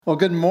Well,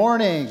 good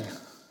morning.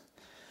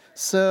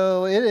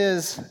 So it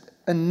is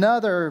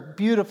another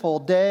beautiful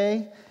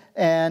day,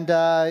 and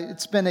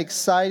it's been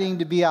exciting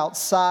to be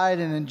outside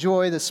and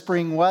enjoy the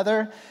spring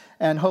weather.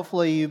 And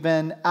hopefully you've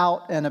been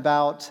out and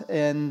about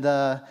in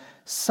the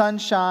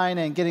sunshine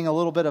and getting a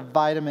little bit of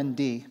vitamin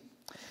D.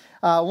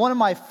 One of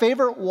my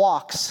favorite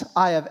walks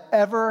I have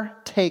ever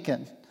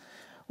taken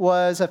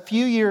was a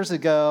few years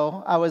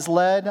ago. I was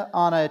led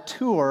on a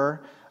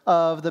tour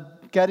of the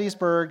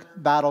Gettysburg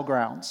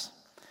Battlegrounds.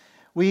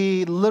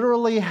 We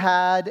literally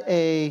had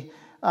a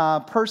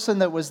person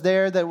that was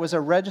there that was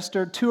a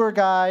registered tour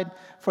guide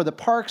for the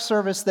Park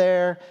Service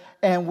there,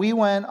 and we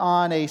went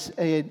on an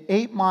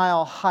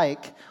 8-mile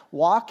hike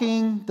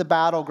walking the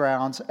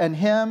battlegrounds and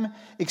him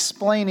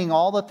explaining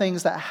all the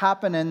things that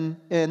happen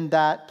in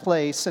that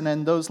place and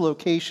in those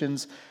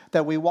locations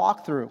that we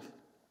walked through.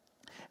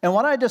 And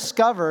what I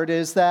discovered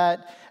is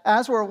that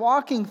as we're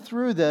walking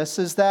through this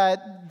is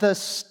that the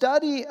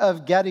study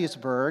of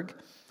Gettysburg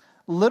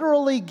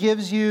literally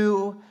gives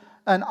you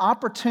an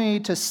opportunity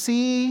to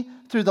see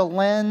through the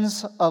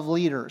lens of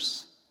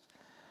leaders.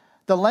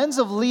 The lens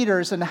of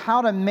leaders and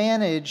how to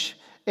manage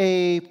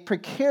a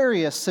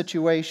precarious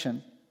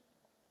situation.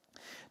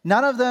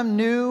 None of them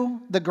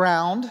knew the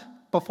ground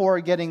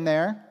before getting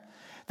there.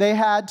 They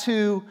had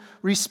to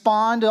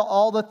respond to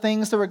all the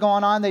things that were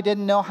going on. They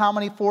didn't know how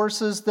many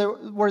forces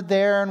that were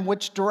there and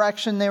which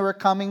direction they were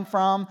coming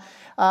from.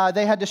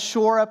 They had to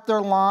shore up their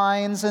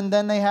lines, and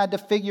then they had to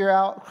figure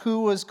out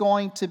who was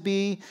going to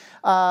be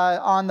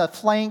on the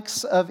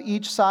flanks of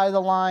each side of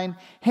the line,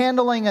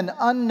 handling an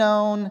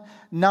unknown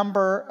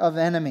number of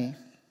enemy.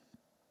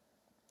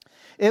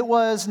 It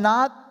was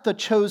not the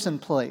chosen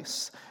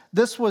place.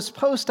 This was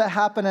supposed to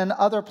happen in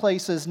other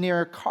places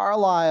near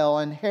Carlisle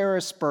and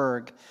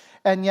Harrisburg,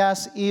 and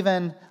yes,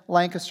 even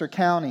Lancaster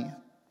County.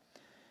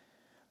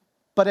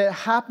 But it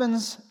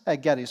happens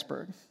at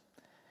Gettysburg.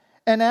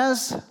 And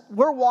as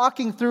we're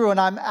walking through and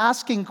I'm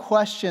asking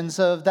questions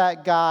of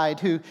that guide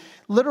who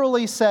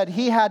literally said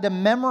he had to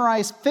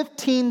memorize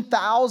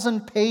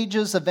 15,000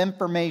 pages of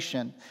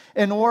information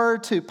in order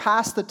to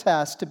pass the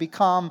test to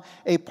become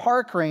a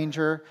park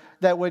ranger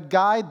that would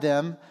guide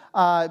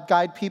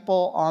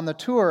people on the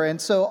tour.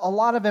 And so a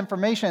lot of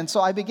information.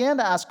 So I began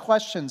to ask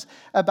questions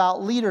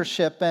about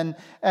leadership and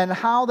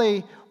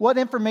what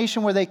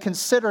information were they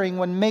considering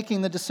when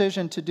making the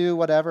decision to do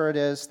whatever it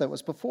is that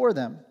was before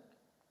them.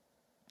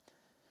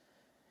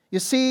 You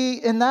see,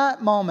 in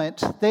that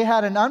moment, they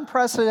had an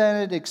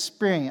unprecedented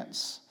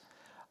experience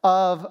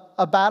of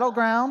a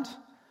battleground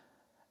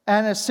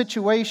and a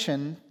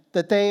situation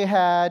that they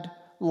had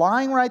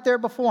lying right there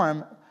before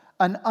them,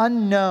 an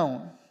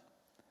unknown.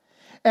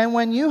 And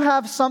when you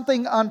have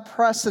something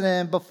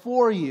unprecedented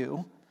before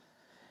you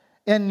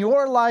in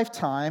your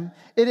lifetime,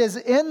 it is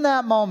in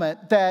that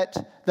moment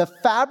that the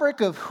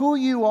fabric of who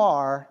you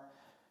are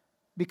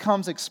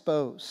becomes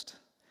exposed.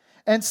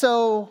 And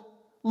so,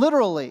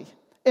 literally,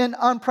 in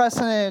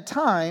unprecedented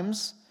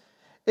times,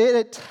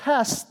 it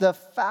tests the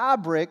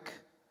fabric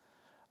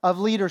of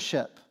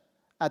leadership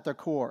at their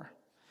core.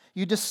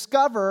 You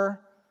discover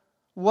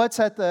what's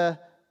at the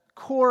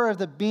core of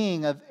the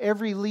being of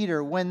every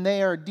leader when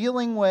they are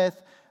dealing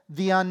with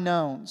the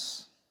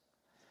unknowns.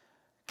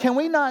 Can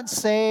we not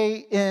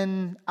say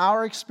in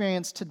our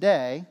experience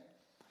today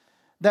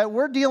that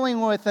we're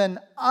dealing with an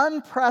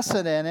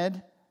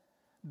unprecedented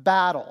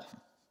battle?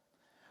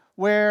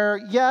 Where,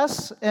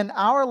 yes, in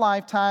our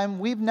lifetime,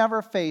 we've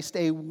never faced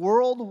a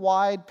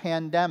worldwide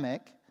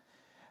pandemic,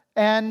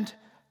 and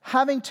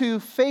having to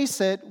face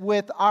it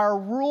with our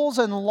rules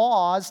and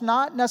laws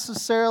not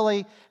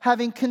necessarily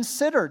having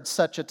considered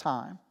such a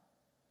time.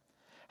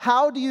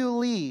 How do you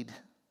lead?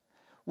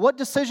 What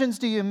decisions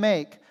do you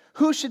make?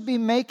 Who should be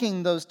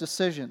making those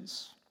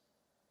decisions?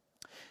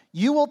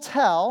 You will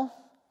tell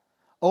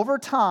over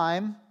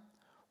time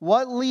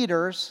what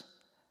leaders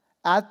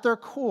at their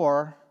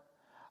core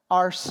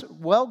are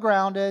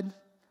well-grounded,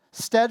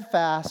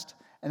 steadfast,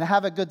 and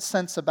have a good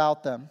sense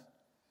about them.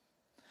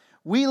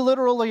 We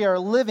literally are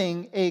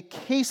living a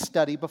case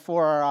study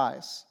before our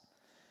eyes.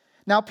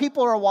 Now,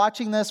 people are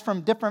watching this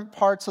from different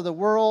parts of the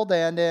world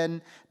and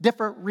in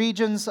different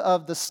regions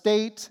of the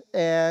state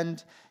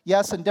and,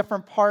 yes, in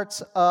different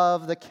parts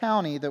of the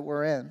county that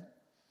we're in.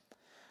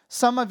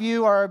 Some of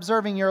you are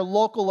observing your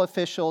local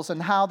officials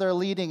and how they're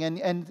leading,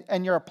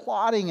 and you're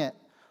applauding it,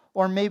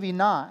 or maybe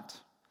not.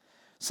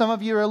 Some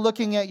of you are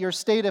looking at your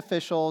state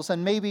officials,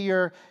 and maybe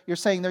you're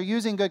saying they're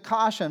using good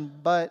caution,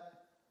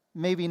 but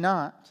maybe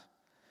not.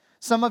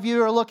 Some of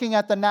you are looking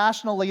at the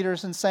national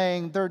leaders and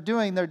saying they're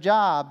doing their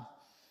job,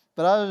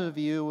 but others of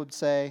you would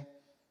say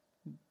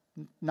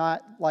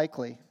not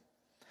likely.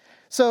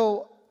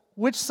 So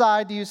which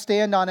side do you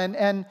stand on,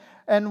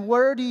 and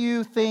where do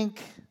you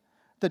think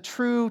the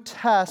true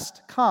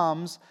test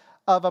comes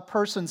of a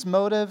person's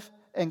motive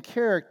and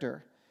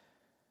character?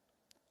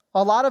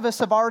 A lot of us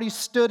have already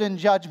stood in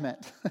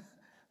judgment.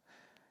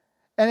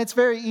 And it's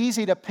very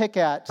easy to pick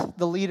at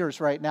the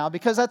leaders right now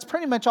because that's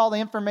pretty much all the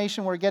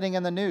information we're getting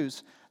in the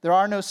news. There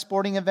are no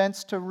sporting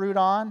events to root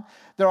on.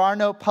 There are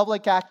no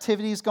public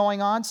activities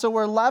going on. So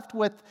we're left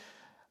with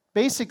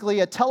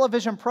basically a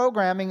television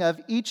programming of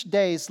each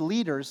day's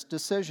leaders'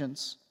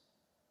 decisions.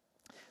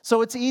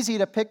 So it's easy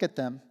to pick at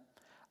them.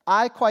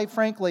 I, quite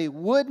frankly,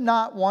 would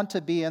not want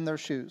to be in their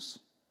shoes.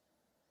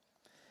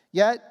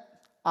 Yet,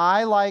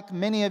 I, like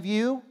many of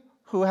you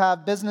who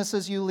have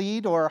businesses you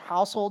lead or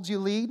households you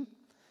lead,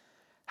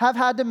 have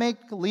had to make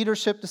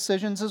leadership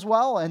decisions as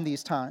well in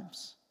these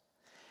times.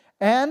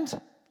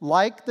 And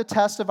like the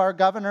test of our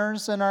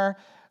governors and our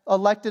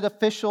elected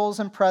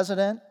officials and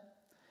president,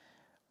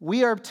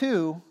 we are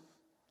too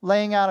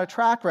laying out a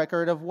track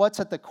record of what's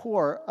at the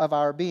core of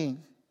our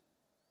being.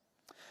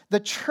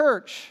 The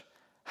church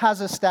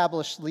has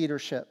established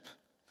leadership,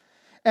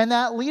 and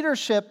that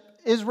leadership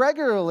is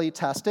regularly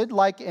tested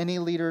like any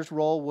leader's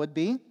role would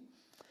be.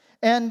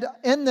 And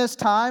in this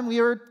time,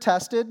 we were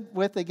tested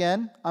with,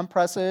 again,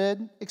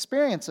 unprecedented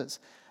experiences.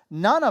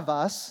 None of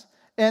us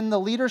in the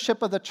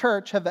leadership of the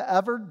church have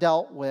ever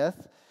dealt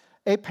with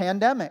a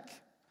pandemic.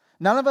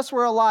 None of us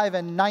were alive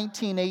in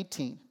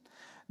 1918.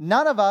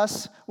 None of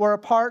us were a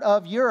part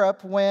of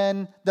Europe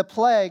when the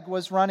plague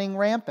was running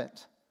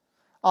rampant.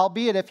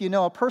 Albeit, if you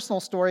know a personal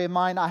story of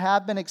mine, I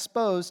have been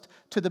exposed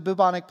to the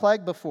bubonic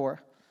plague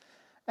before,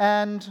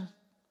 and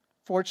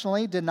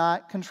fortunately did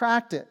not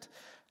contract it.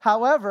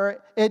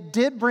 However, it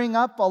did bring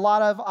up a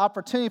lot of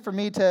opportunity for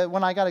me to,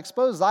 when I got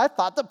exposed, I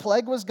thought the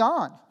plague was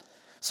gone.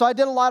 So I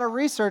did a lot of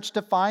research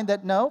to find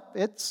that, no,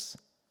 it's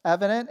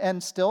evident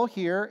and still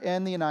here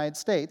in the United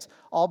States,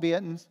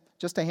 albeit in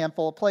just a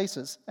handful of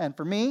places. And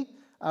for me,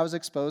 I was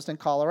exposed in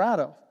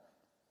Colorado.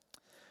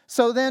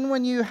 So then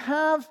when you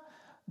have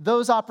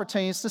those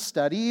opportunities to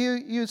study,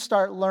 you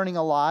start learning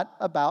a lot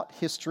about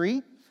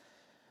history,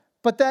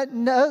 but that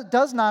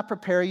does not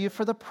prepare you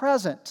for the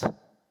present.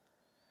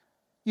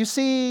 You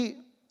see,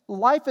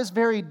 life is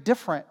very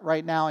different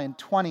right now in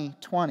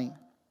 2020.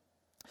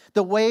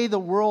 The way the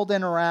world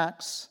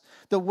interacts,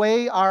 the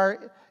way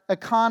our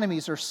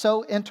economies are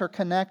so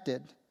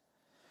interconnected,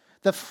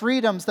 the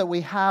freedoms that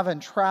we have in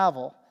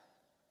travel,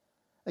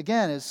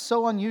 again, is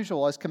so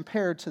unusual as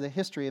compared to the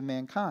history of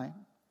mankind.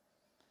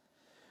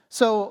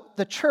 So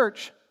the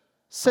church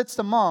sits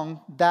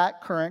among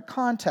that current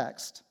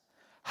context.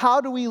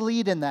 How do we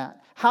lead in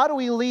that? How do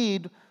we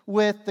lead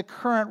with the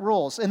current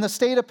rules? In the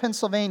state of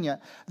Pennsylvania,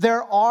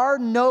 there are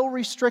no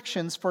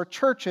restrictions for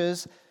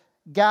churches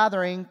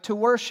gathering to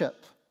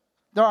worship.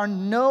 There are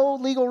no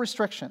legal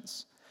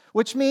restrictions,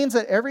 which means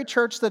that every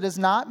church that is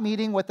not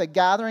meeting with a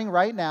gathering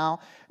right now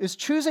is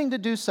choosing to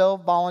do so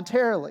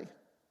voluntarily.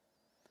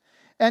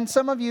 And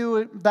some of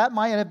you, that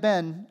might have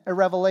been a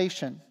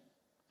revelation.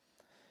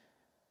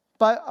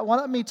 But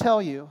let me tell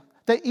you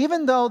that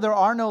even though there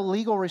are no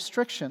legal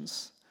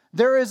restrictions,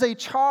 there is a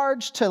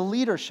charge to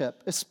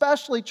leadership,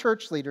 especially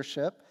church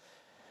leadership,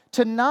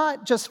 to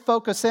not just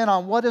focus in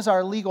on what is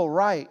our legal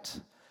right,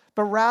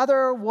 but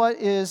rather what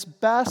is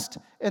best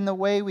in the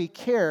way we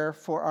care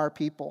for our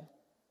people.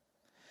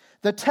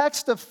 The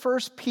text of 1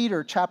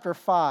 Peter chapter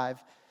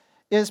 5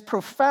 is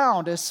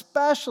profound,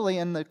 especially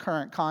in the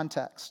current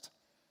context.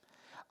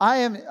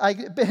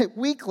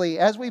 Weekly,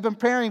 as we've been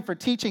preparing for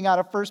teaching out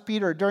of 1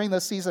 Peter during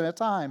this season of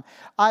time,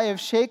 I have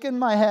shaken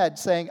my head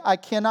saying, I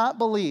cannot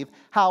believe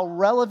how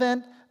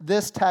relevant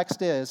this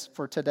text is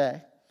for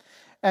today.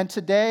 And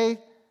today,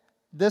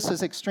 this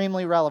is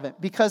extremely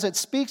relevant because it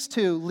speaks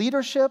to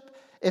leadership,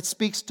 it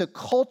speaks to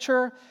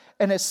culture,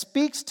 and it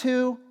speaks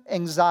to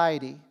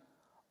anxiety,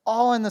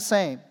 all in the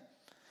same.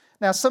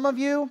 Now, some of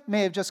you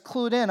may have just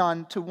clued in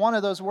on to one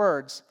of those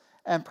words,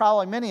 and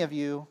probably many of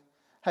you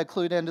had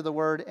clued into the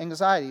word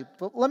anxiety.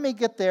 But let me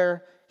get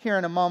there here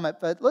in a moment.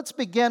 But let's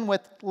begin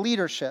with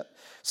leadership.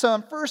 So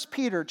in 1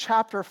 Peter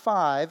chapter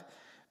 5,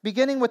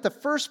 beginning with the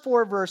first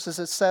 4 verses,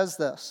 it says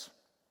this.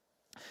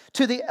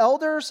 To the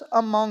elders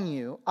among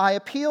you, I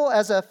appeal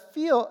as a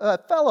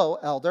fellow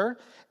elder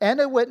and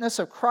a witness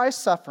of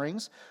Christ's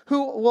sufferings,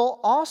 who will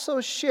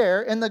also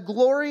share in the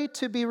glory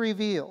to be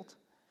revealed.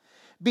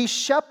 Be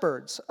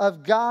shepherds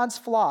of God's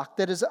flock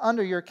that is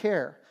under your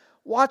care,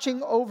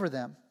 watching over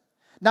them.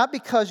 Not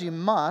because you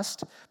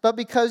must, but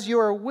because you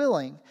are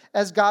willing,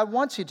 as God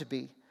wants you to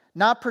be,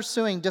 not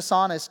pursuing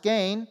dishonest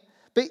gain,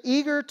 but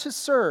eager to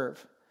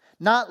serve,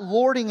 not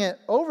lording it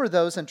over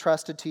those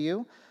entrusted to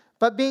you,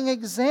 but being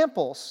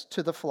examples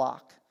to the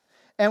flock.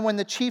 And when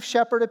the chief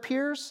shepherd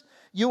appears,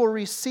 you will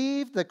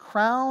receive the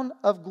crown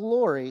of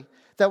glory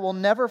that will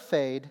never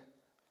fade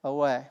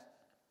away.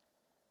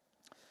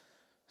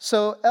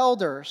 So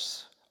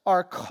elders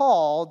are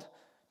called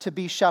to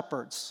be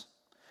shepherds.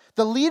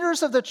 The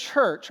leaders of the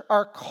church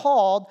are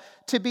called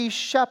to be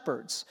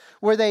shepherds,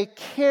 where they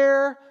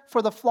care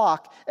for the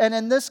flock. And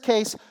in this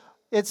case,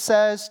 it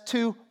says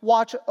to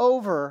watch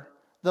over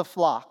the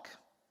flock.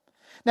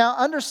 Now,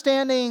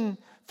 understanding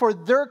for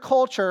their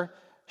culture,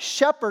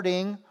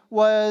 shepherding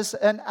was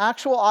an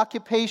actual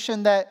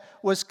occupation that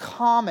was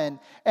common.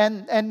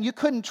 And you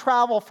couldn't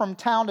travel from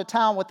town to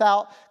town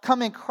without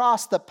coming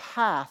across the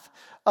path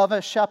of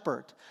a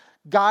shepherd,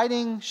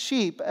 guiding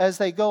sheep as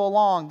they go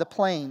along the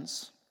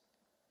plains.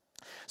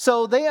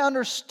 So they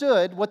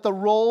understood what the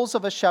roles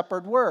of a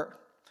shepherd were.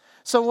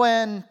 So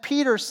when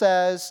Peter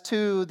says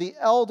to the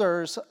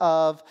elders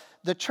of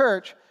the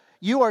church,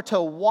 you are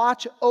to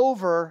watch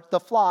over the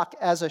flock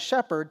as a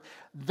shepherd,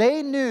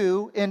 they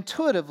knew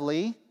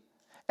intuitively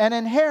and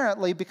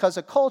inherently, because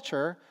of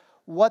culture,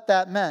 what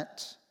that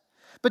meant.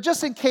 But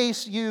just in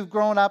case you've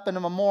grown up in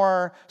a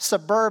more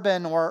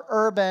suburban or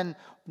urban,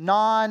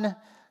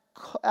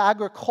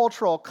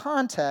 non-agricultural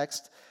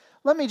context,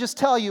 let me just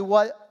tell you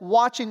what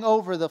watching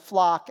over the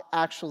flock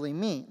actually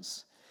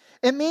means.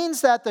 It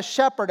means that the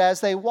shepherd,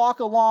 as they walk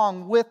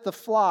along with the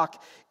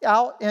flock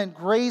out and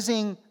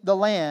grazing the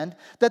land,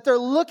 that they're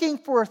looking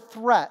for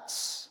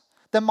threats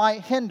that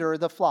might hinder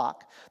the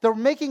flock. They're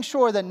making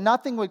sure that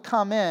nothing would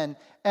come in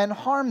and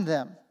harm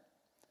them.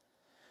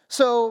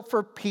 So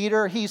for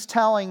Peter, he's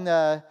telling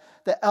the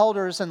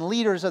elders and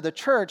leaders of the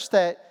church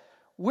that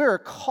we're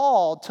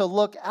called to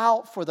look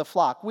out for the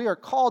flock. We are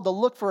called to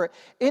look for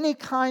any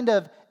kind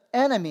of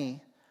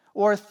enemy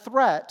or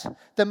threat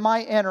that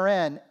might enter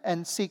in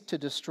and seek to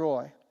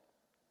destroy.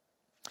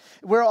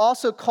 We're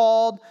also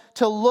called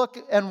to look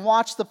and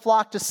watch the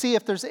flock to see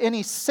if there's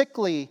any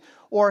sickly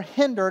or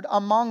hindered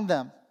among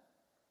them.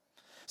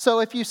 So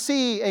if you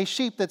see a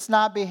sheep that's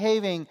not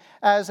behaving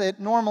as it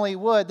normally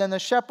would, then the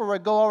shepherd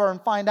would go over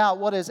and find out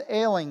what is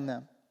ailing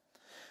them.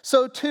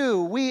 So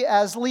too, we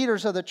as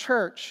leaders of the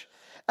church,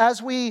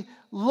 as we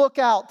look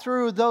out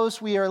through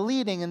those we are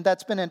leading and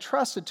that's been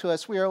entrusted to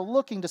us, we are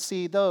looking to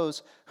see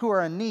those who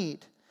are in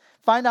need.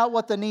 Find out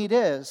what the need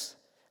is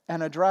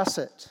and address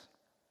it.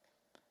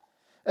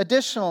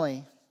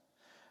 Additionally,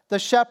 the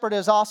shepherd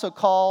is also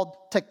called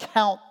to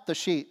count the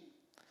sheep.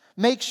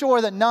 Make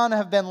sure that none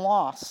have been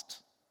lost.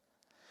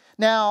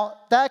 Now,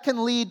 that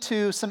can lead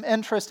to some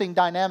interesting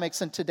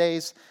dynamics in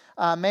today's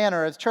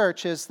manner of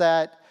church, is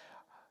that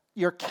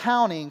you're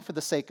counting for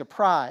the sake of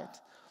pride.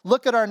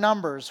 Look at our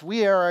numbers.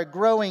 We are a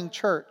growing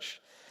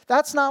church.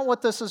 That's not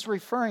what this is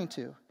referring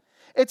to.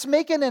 It's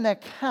making an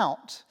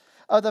account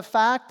of the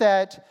fact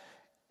that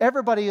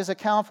everybody is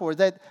accounted for,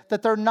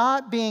 that they're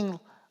not being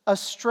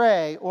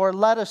astray or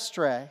led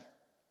astray.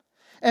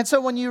 And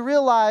so when you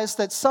realize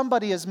that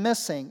somebody is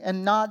missing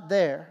and not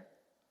there,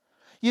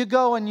 you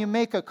go and you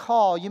make a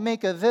call, you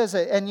make a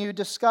visit, and you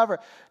discover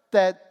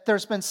that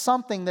there's been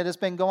something that has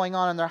been going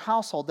on in their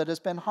household that has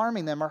been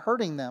harming them or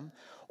hurting them.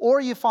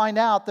 Or you find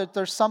out that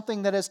there's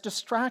something that has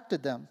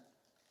distracted them.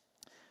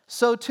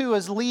 So too,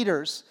 as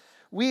leaders,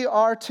 we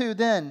are to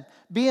then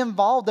be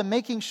involved in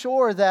making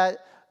sure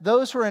that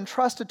those who are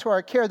entrusted to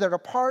our care, that are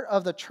part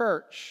of the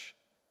church,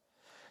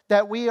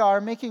 that we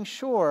are making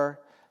sure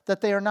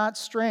that they are not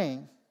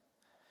straying.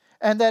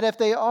 And that if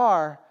they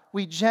are,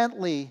 we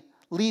gently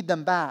lead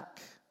them back.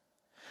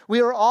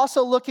 We are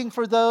also looking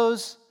for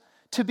those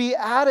to be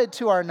added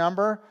to our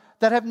number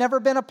that have never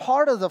been a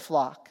part of the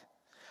flock.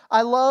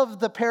 I love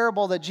the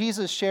parable that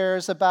Jesus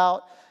shares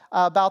about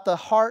the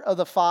heart of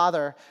the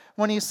Father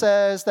when he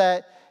says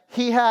that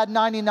he had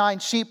 99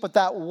 sheep, but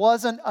that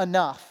wasn't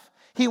enough.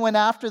 He went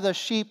after the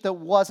sheep that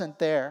wasn't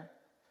there.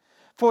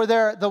 For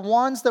the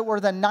ones that were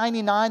the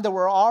 99 that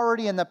were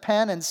already in the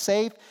pen and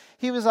safe,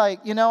 he was like,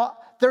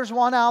 there's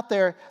one out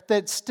there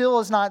that still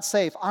is not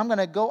safe. I'm going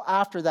to go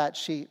after that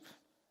sheep.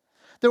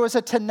 There was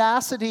a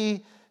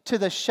tenacity to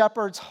the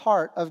shepherd's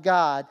heart of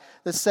God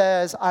that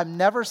says, I'm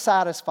never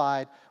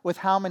satisfied with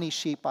how many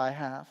sheep I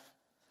have.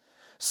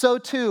 So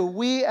too,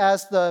 we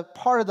as the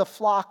part of the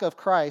flock of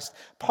Christ,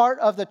 part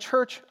of the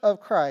church of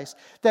Christ,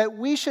 that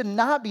we should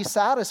not be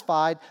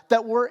satisfied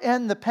that we're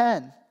in the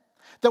pen,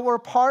 that we're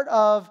part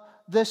of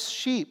this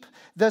sheep,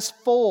 this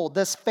fold,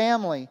 this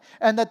family,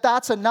 and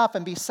that's enough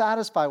and be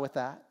satisfied with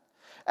that.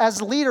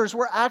 As leaders,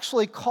 we're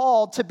actually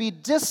called to be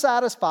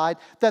dissatisfied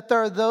that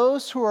there are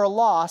those who are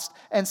lost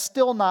and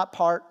still not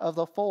part of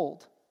the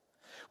fold.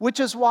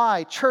 Which is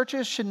why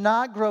churches should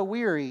not grow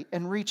weary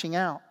in reaching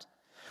out.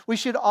 We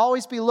should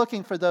always be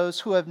looking for those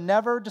who have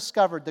never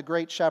discovered the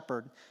great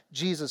shepherd,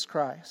 Jesus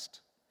Christ.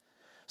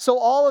 So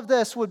all of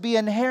this would be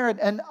inherent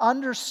and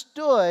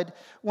understood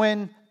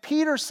when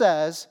Peter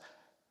says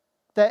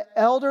that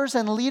elders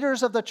and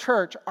leaders of the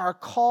church are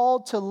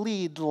called to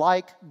lead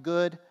like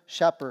good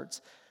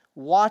shepherds,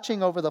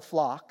 watching over the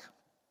flock.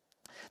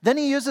 Then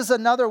he uses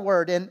another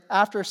word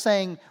after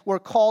saying we're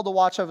called to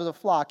watch over the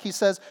flock. He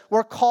says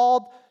we're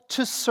called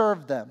to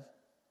serve them.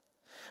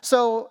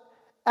 So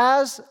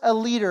as a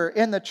leader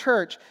in the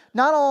church,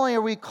 not only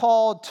are we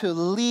called to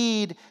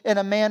lead in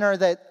a manner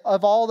that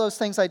of all those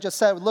things I just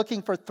said,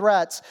 looking for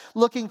threats,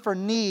 looking for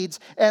needs,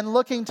 and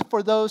looking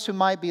for those who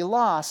might be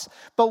lost,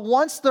 but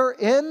once they're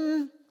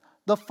in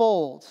the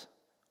fold,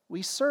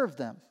 we serve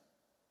them.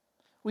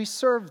 We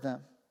serve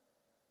them.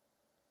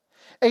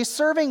 A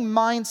serving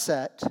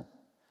mindset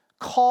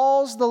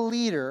calls the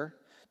leader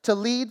to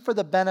lead for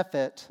the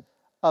benefit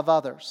of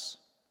others.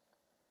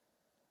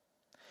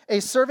 A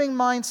serving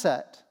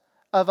mindset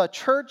of a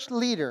church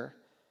leader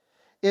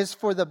is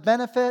for the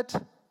benefit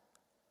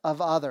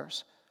of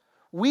others.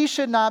 We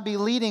should not be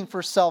leading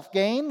for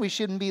self-gain. We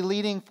shouldn't be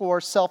leading for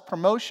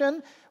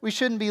self-promotion. We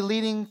shouldn't be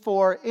leading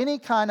for any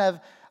kind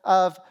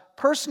of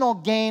personal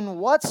gain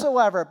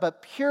whatsoever,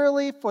 but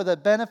purely for the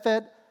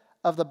benefit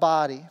of the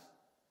body.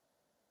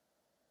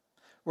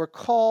 We're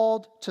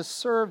called to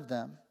serve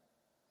them,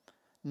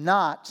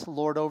 not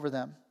lord over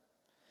them.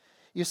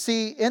 You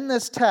see, in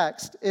this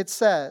text, it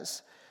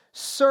says,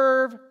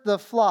 serve the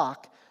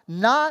flock,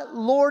 not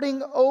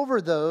lording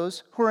over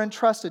those who are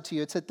entrusted to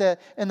you. It's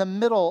in the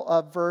middle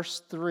of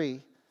verse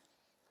 3.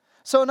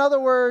 So in other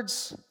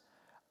words,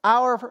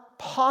 our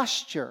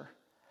posture,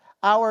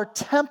 our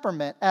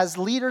temperament as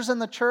leaders in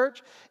the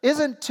church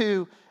isn't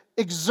to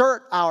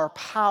exert our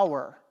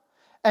power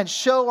and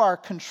show our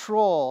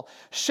control,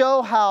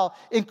 show how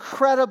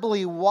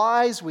incredibly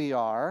wise we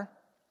are,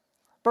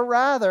 but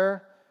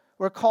rather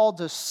we're called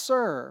to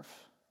serve,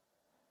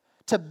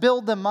 to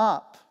build them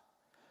up,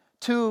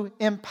 to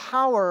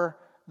empower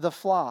the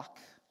flock,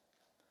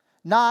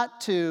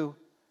 not to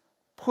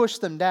push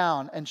them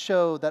down and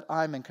show that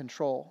I'm in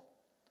control.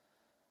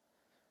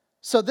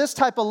 So this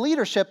type of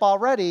leadership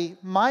already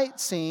might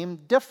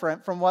seem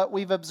different from what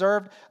we've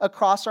observed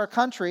across our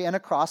country and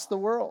across the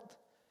world.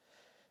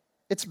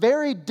 It's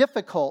very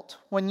difficult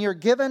when you're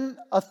given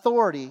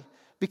authority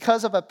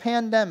because of a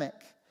pandemic,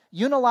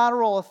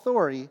 unilateral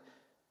authority,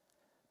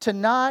 to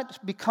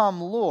not become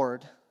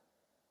Lord,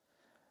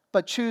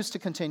 but choose to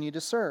continue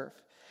to serve.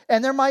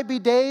 And there might be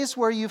days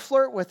where you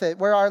flirt with it,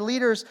 where our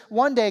leaders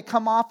one day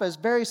come off as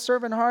very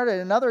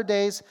servant-hearted and other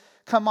days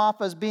come off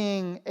as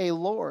being a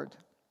Lord.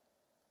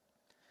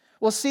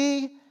 Well,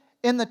 see,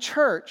 in the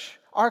church,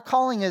 our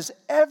calling is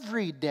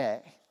every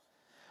day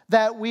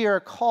that we are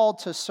called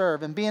to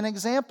serve and be an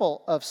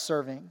example of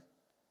serving.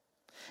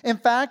 In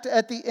fact,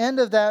 at the end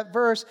of that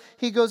verse,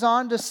 he goes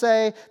on to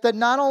say that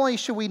not only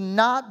should we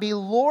not be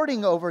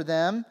lording over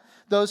them,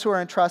 those who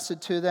are entrusted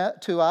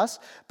to us,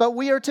 but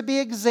we are to be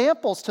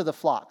examples to the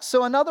flock.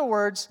 So in other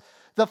words,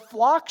 the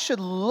flock should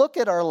look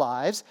at our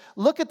lives,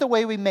 look at the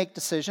way we make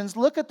decisions,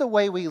 look at the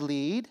way we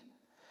lead,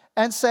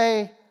 and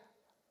say,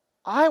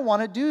 I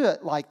want to do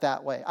it like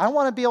that way. I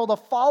want to be able to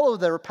follow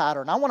their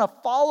pattern. I want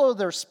to follow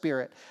their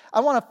spirit.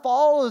 I want to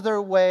follow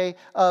their way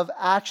of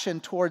action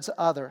towards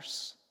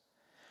others.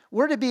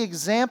 We're to be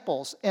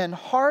examples in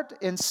heart,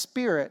 in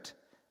spirit,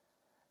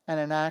 and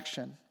in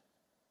action.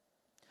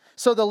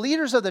 So the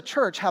leaders of the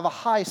church have a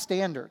high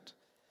standard.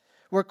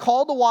 We're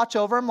called to watch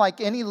over them like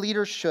any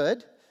leader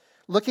should,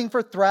 looking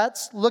for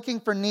threats,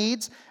 looking for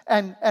needs,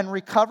 and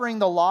recovering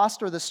the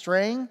lost or the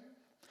straying.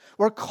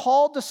 We're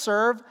called to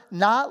serve,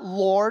 not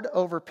lord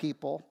over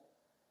people.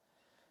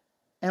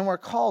 And we're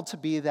called to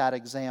be that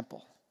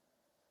example,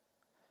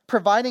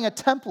 providing a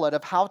template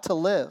of how to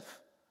live,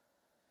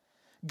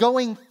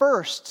 going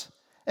first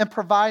and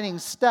providing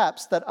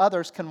steps that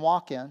others can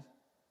walk in.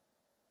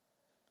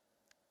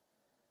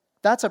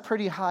 That's a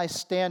pretty high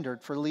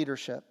standard for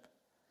leadership.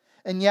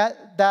 And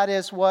yet, that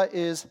is what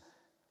is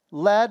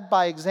led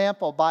by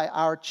example by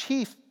our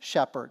chief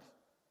shepherd,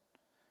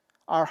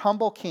 our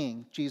humble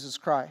King, Jesus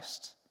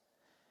Christ.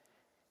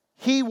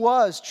 He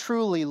was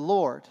truly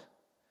Lord,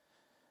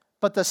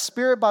 but the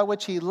spirit by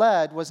which he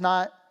led was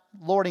not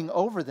lording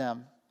over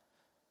them,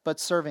 but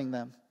serving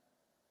them.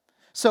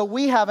 So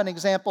we have an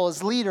example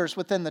as leaders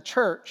within the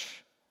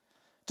church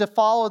to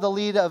follow the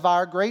lead of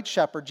our great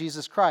shepherd,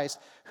 Jesus Christ,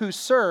 who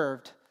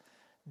served,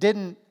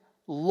 didn't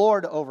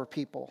lord over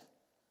people.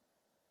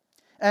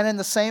 And in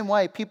the same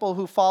way, people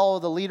who follow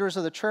the leaders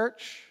of the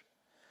church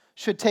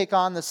should take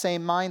on the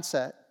same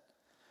mindset,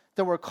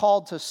 that we're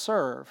called to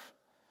serve,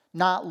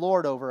 not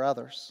lord over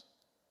others.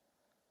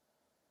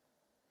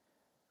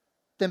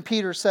 Then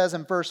Peter says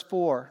in verse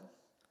 4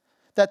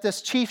 that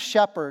this chief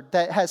shepherd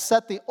that has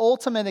set the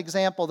ultimate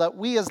example that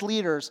we as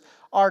leaders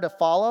are to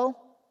follow,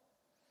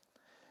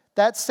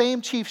 that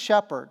same chief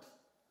shepherd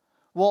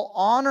will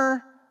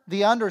honor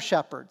the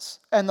under-shepherds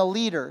and the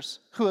leaders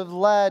who have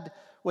led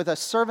with a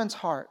servant's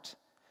heart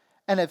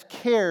and have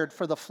cared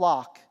for the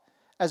flock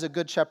as a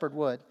good shepherd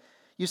would.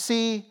 You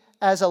see,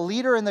 as a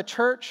leader in the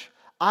church,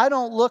 I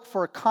don't look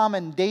for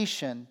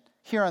commendation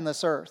here on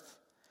this earth.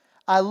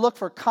 I look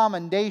for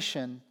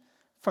commendation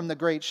from the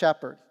great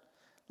shepherd.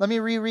 Let me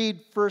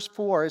reread verse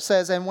 4. It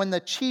says, and when the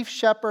chief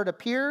shepherd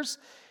appears,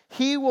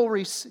 you will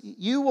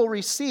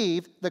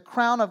receive the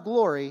crown of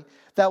glory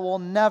that will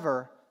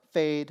never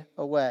fade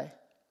away.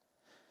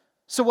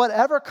 So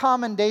whatever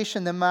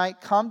commendation that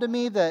might come to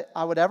me that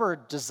I would ever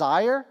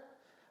desire,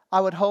 I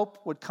would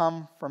hope would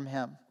come from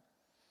him.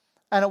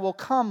 And it will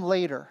come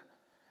later.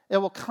 It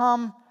will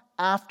come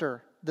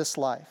after this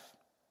life.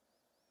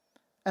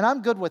 And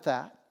I'm good with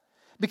that.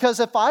 Because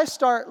if I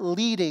start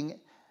leading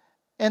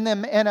in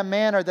a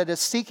manner that is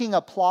seeking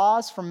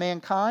applause from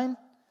mankind,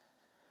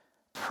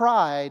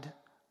 pride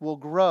will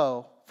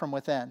grow from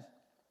within.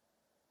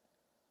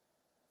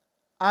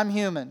 I'm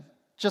human,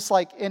 just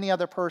like any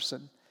other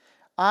person.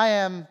 I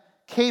am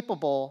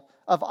capable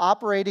of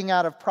operating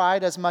out of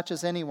pride as much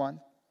as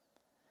anyone.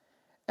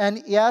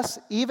 And yes,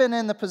 even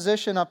in the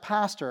position of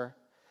pastor,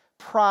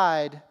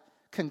 pride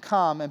can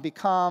come and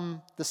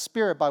become the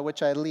spirit by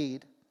which I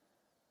lead.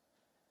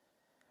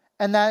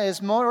 and that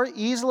is more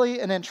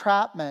easily an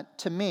entrapment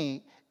to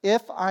me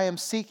if I am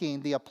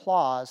seeking the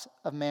applause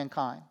of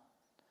mankind.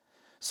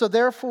 So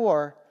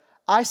therefore,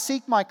 I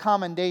seek my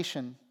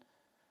commendation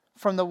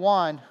from the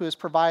one who has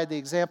provided the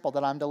example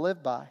that I'm to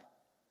live by.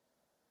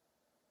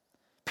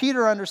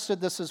 Peter understood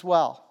this as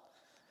well.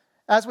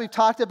 As we've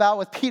talked about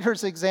with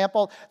Peter's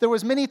example, there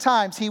was many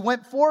times he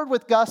went forward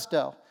with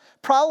gusto,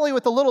 probably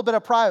with a little bit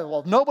of pride. Well,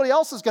 if nobody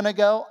else is going to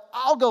go,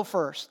 I'll go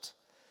first.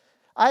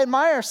 I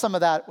admire some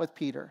of that with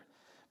Peter.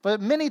 But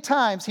many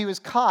times he was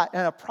caught in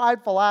a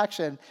prideful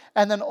action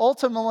and then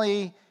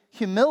ultimately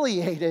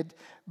humiliated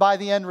by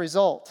the end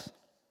result.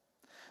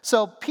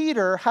 So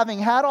Peter, having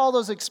had all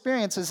those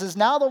experiences, is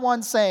now the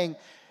one saying,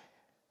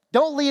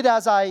 don't lead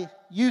as I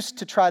used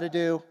to try to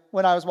do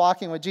when I was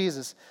walking with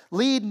Jesus.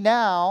 Lead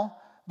now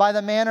by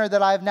the manner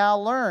that I've now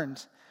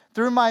learned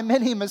through my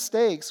many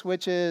mistakes,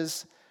 which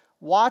is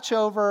watch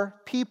over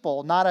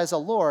people, not as a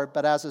Lord,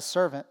 but as a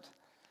servant,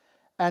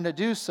 and to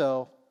do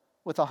so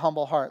with a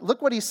humble heart.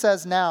 Look what he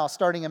says now,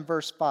 starting in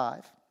verse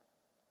 5.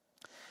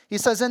 He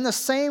says, in the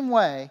same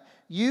way,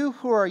 you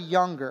who are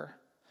younger,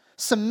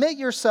 submit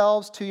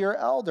yourselves to your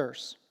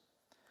elders.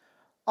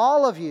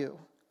 All of you,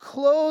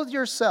 clothe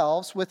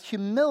yourselves with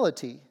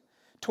humility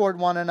toward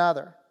one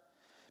another,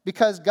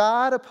 because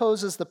God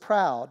opposes the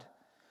proud,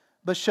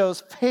 but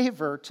shows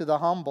favor to the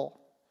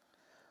humble.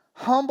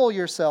 Humble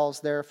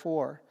yourselves,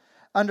 therefore,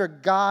 under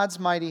God's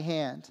mighty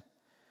hand,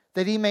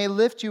 that he may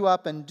lift you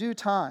up in due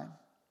time.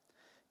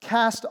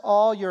 Cast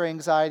all your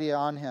anxiety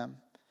on him,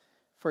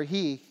 for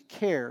he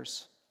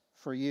cares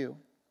for you.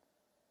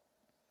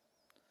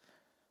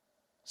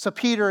 So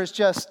Peter is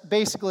just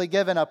basically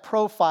given a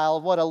profile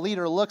of what a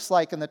leader looks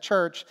like in the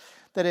church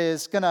that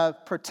is going to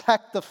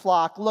protect the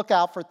flock, look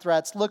out for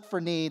threats, look for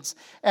needs,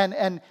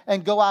 and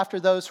go after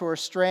those who are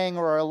straying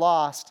or are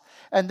lost.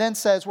 And then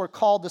says we're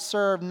called to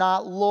serve,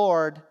 not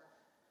Lord.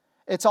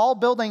 It's all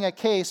building a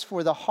case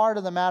for the heart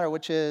of the matter,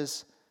 which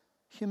is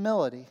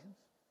humility.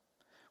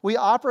 We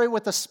operate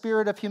with the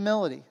spirit of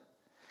humility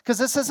because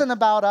this isn't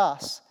about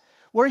us.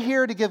 We're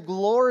here to give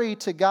glory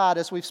to God,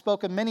 as we've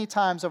spoken many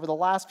times over the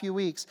last few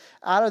weeks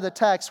out of the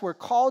text. We're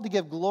called to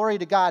give glory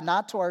to God,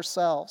 not to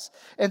ourselves.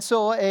 And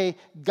so a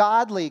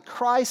godly,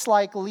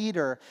 Christ-like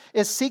leader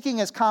is seeking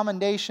his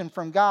commendation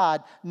from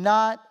God,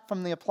 not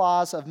from the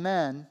applause of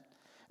men.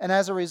 And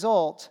as a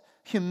result,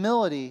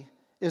 humility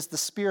is the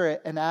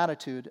spirit and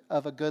attitude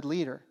of a good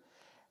leader.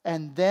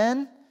 And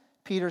then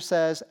Peter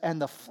says,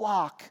 and the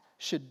flock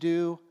should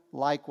do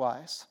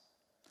likewise.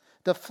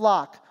 The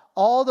flock,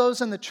 all those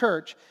in the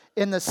church,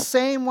 in the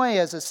same way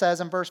as it says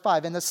in verse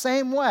 5, in the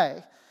same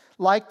way,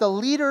 like the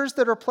leaders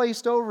that are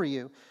placed over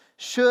you,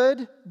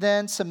 should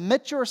then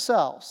submit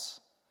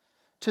yourselves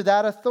to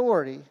that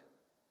authority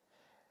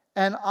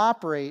and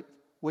operate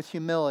with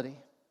humility.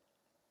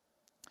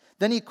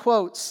 Then he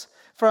quotes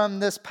from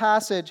this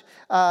passage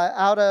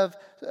out of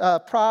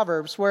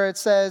Proverbs where it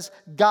says,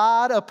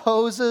 God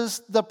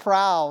opposes the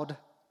proud,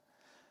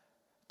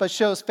 but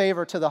shows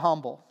favor to the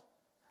humble.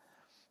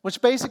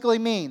 Which basically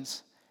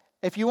means,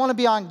 if you want to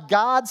be on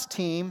God's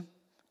team,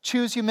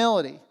 choose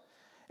humility.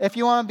 If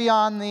you want to be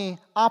on the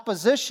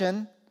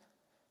opposition,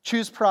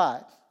 choose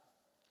pride.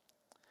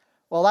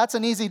 Well, that's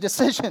an easy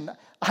decision.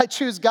 I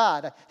choose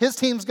God. His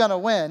team's going to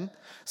win.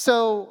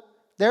 So,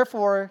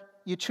 therefore,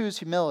 you choose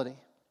humility.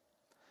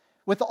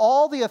 With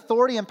all the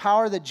authority and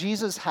power that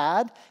Jesus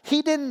had,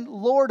 he didn't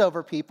lord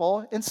over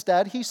people.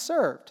 Instead, he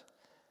served.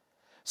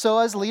 So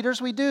as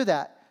leaders, we do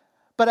that.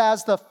 But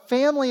as the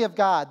family of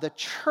God, the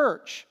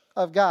church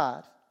of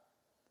God,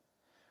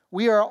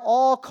 we are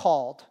all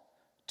called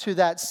to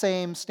that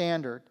same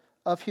standard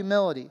of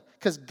humility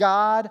because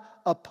God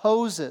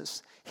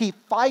opposes, he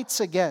fights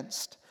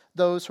against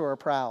those who are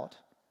proud.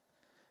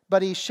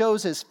 But he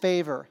shows his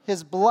favor,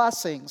 his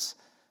blessings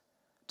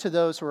to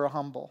those who are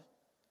humble.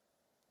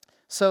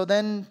 So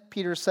then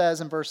Peter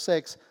says in verse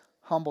 6,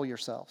 humble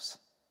yourselves.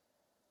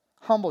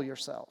 Humble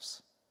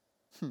yourselves.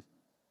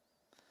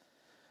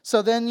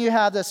 So then you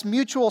have this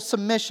mutual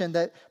submission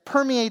that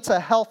permeates a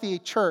healthy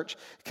church.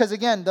 Because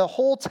again, the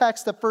whole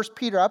text of 1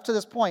 Peter up to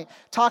this point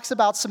talks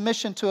about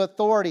submission to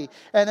authority.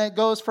 And it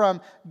goes from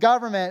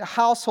government,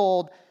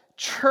 household,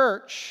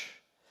 church.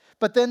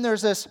 But then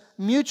there's this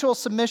mutual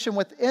submission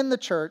within the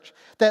church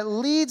that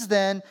leads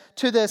then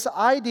to this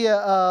idea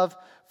of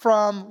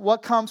from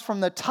what comes from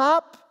the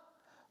top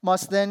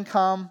must then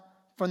come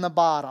from the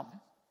bottom.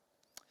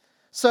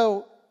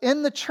 So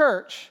in the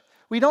church,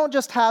 we don't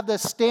just have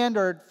this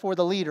standard for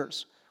the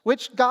leaders,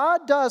 which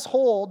God does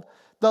hold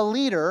the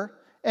leader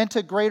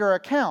into greater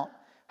account.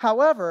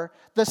 However,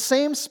 the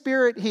same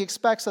spirit he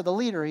expects of the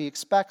leader, he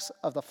expects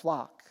of the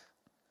flock.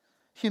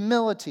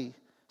 Humility,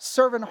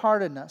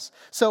 servant-heartedness.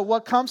 So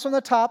what comes from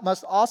the top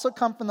must also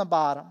come from the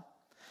bottom.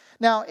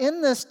 Now,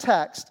 in this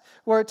text,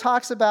 where it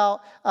talks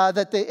about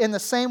that in the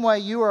same way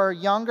you are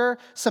younger,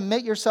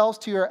 submit yourselves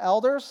to your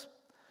elders.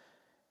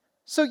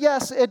 So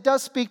yes, it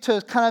does speak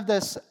to kind of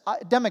this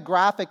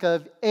demographic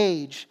of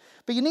age.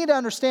 But you need to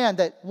understand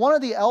that one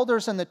of the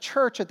elders in the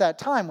church at that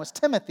time was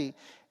Timothy.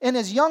 in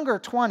his younger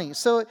 20s.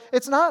 So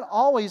it's not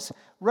always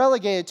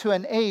relegated to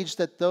an age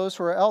that those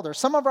who are elders.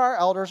 Some of our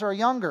elders are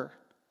younger,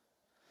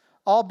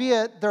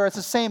 albeit they're at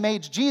the same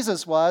age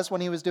Jesus was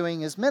when he was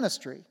doing his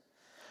ministry.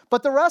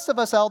 But the rest of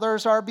us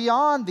elders are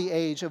beyond the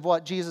age of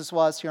what Jesus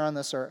was here on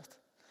this earth.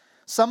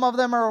 Some of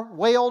them are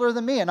way older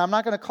than me, and I'm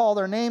not going to call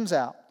their names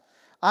out.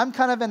 I'm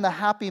kind of in the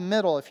happy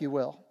middle, if you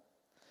will.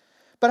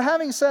 But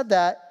having said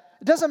that,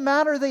 it doesn't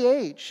matter the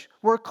age.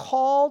 We're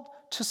called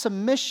to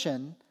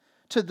submission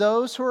to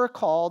those who are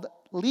called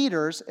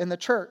leaders in the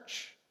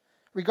church,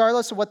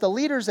 regardless of what the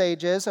leader's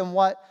age is and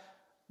what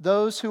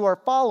those who are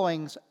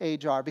following's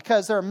age are.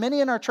 Because there are many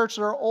in our church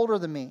that are older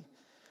than me.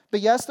 But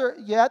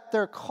yet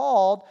they're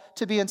called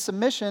to be in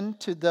submission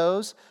to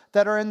those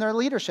that are in their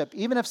leadership,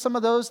 even if some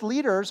of those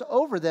leaders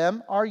over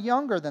them are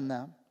younger than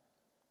them.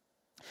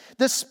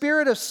 The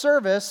spirit of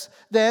service,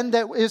 then,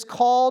 that is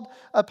called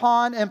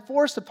upon and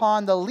forced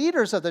upon the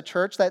leaders of the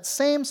church, that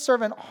same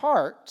servant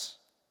heart,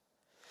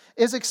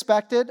 is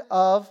expected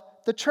of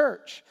the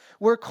church.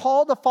 We're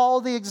called to follow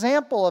the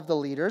example of the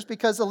leaders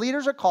because the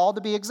leaders are called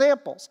to be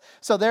examples.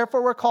 So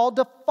therefore, we're called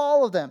to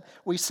follow them.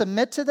 We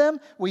submit to them.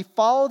 We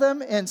follow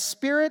them in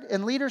spirit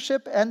and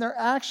leadership and their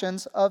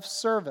actions of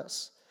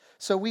service.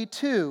 So we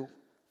too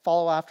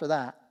follow after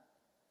that.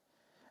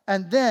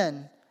 And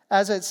then,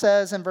 as it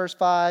says in verse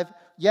 5,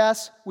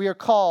 yes, we are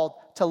called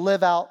to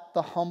live out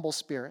the humble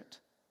spirit.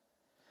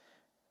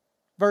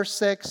 Verse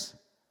 6,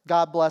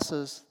 God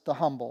blesses the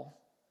humble.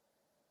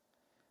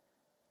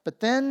 But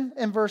then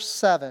in verse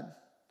 7,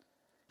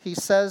 he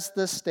says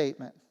this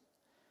statement,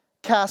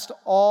 cast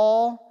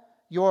all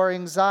your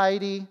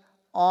anxiety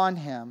on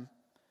him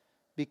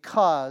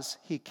because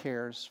he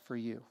cares for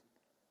you.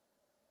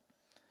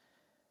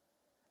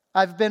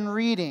 I've been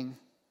reading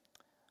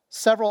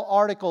several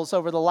articles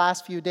over the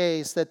last few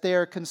days that they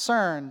are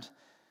concerned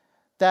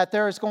that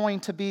there is going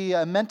to be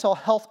a mental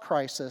health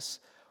crisis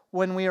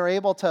when we are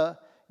able to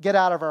get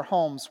out of our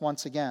homes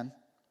once again.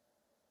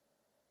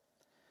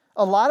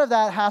 A lot of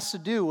that has to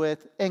do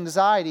with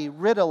anxiety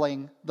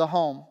riddling the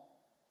home.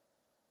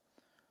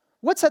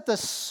 What's at the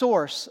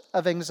source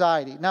of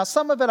anxiety? Now,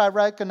 some of it I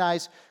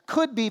recognize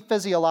could be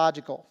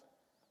physiological.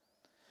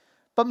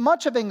 But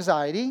much of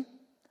anxiety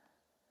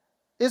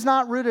is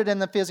not rooted in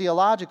the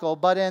physiological,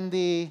 but in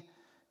the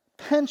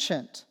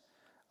penchant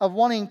of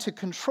wanting to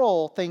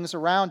control things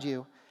around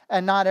you,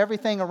 and not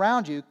everything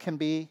around you can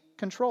be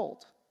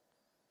controlled.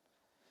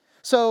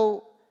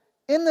 So,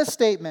 in this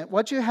statement,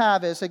 what you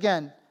have is,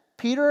 again,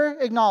 Peter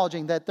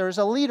acknowledging that there's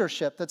a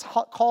leadership that's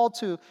called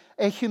to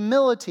a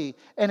humility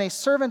and a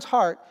servant's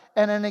heart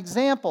and an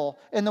example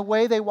in the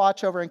way they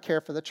watch over and care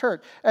for the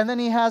church. And then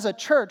he has a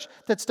church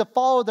that's to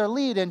follow their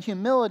lead in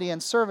humility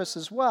and service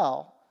as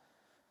well.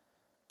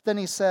 Then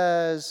he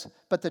says,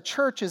 but the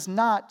church is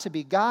not to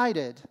be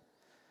guided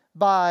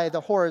by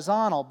the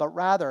horizontal, but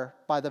rather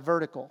by the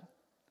vertical.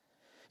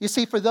 You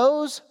see, for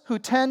those who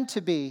tend to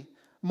be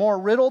more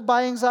riddled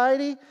by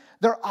anxiety,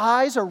 their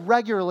eyes are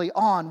regularly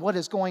on what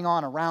is going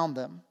on around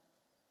them.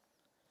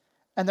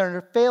 And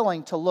they're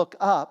failing to look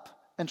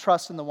up and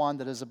trust in the one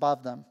that is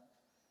above them.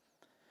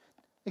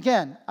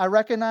 Again, I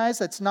recognize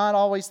that's not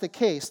always the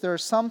case.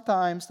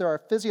 Sometimes there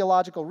are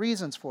physiological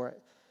reasons for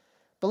it.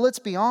 But let's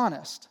be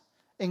honest.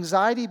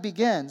 Anxiety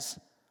begins,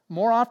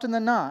 more often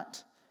than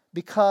not,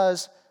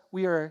 because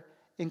we are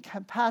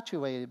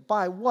incapacitated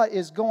by what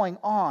is going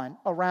on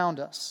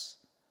around us.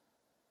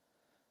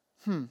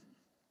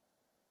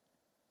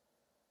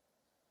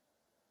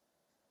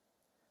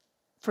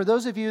 For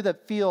those of you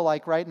that feel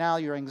like right now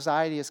your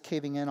anxiety is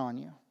caving in on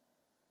you,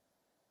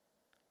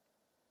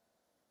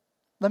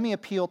 let me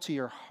appeal to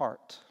your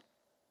heart.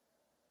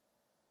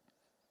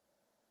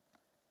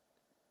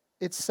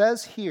 It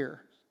says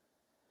here,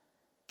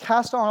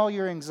 cast all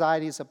your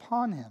anxieties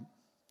upon him.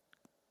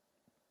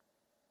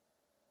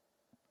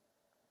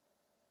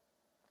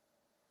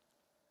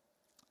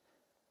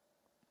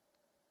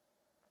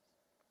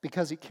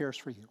 Because he cares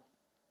for you.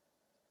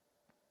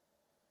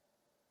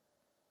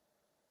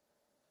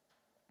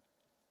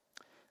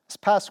 This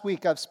past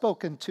week, I've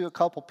spoken to a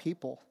couple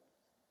people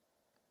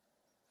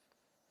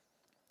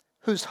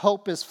whose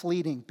hope is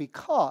fleeting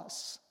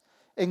because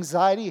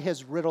anxiety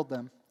has riddled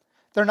them.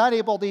 They're not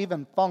able to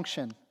even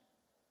function.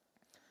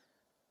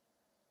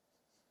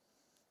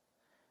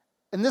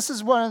 And this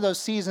is one of those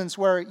seasons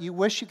where you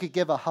wish you could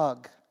give a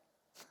hug,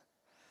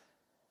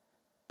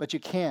 but you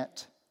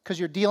can't because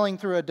you're dealing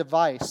through a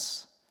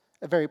device,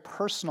 a very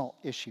personal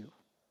issue.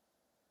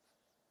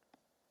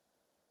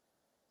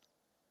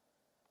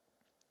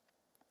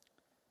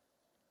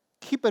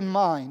 Keep in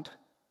mind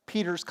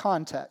Peter's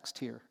context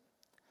here.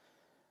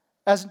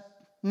 As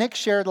Nick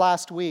shared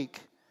last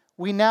week,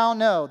 we now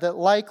know that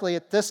likely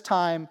at this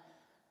time,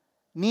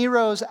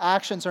 Nero's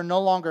actions are no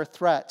longer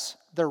threats,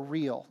 they're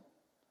real.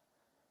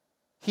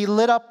 He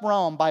lit up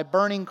Rome by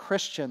burning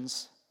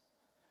Christians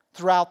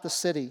throughout the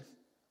city.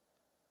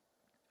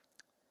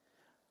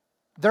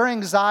 Their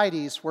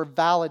anxieties were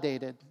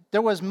validated.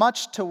 There was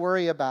much to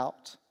worry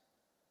about.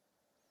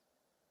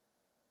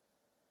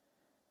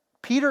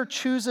 Peter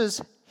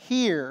chooses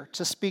here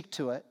to speak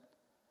to it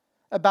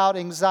about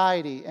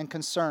anxiety and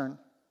concern.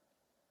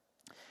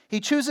 He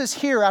chooses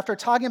here, after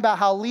talking about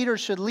how leaders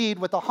should lead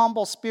with a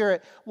humble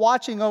spirit,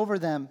 watching over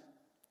them.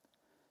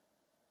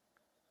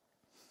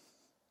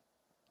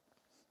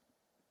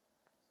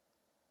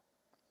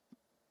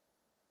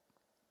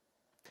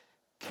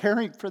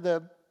 Caring for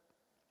them.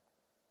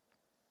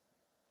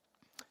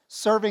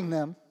 Serving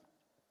them.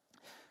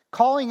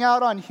 Calling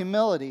out on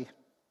humility.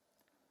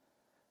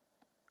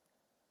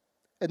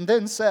 And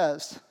then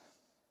says,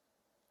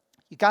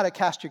 you got to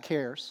cast your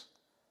cares.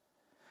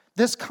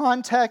 This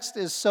context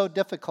is so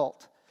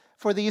difficult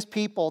for these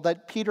people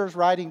that Peter's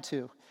writing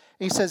to.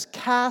 He says,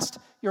 cast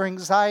your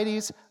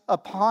anxieties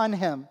upon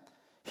him.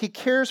 He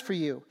cares for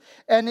you.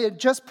 And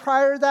just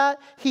prior to that,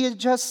 he had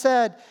just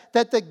said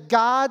that the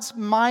God's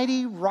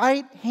mighty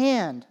right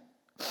hand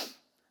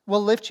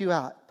will lift you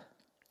up.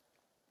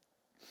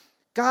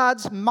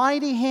 God's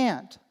mighty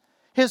hand,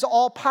 his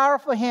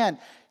all-powerful hand.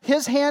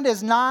 His hand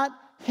is not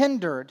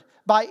hindered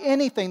by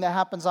anything that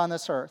happens on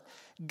this earth.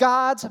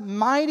 God's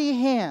mighty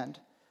hand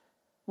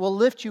will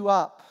lift you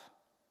up.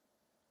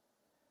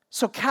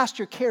 So cast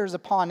your cares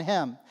upon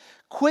him.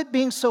 Quit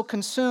being so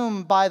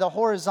consumed by the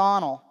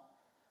horizontal.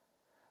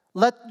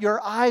 Let your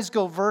eyes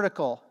go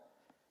vertical.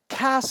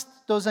 Cast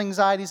those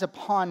anxieties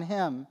upon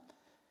him.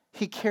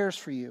 He cares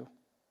for you.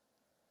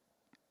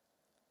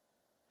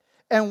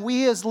 And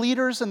we as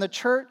leaders in the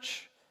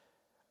church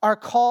are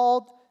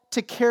called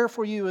to care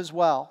for you as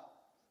well.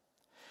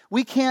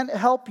 We can't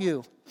help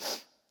you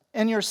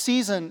in your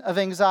season of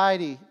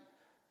anxiety,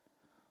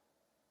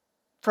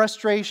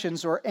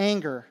 frustrations, or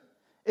anger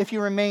if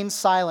you remain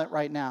silent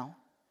right now.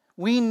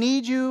 We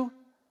need you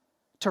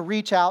to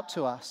reach out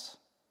to us,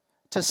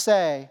 to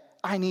say,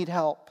 I need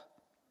help.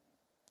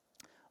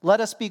 Let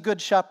us be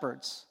good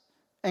shepherds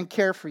and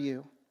care for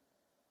you.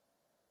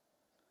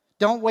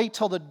 Don't wait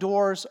till the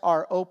doors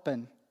are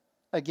open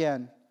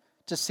again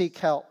to seek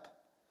help.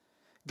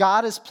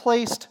 God has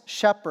placed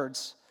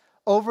shepherds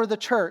over the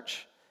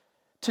church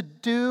to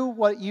do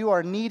what you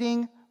are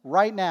needing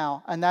right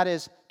now, and that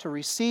is to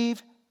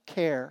receive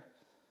care.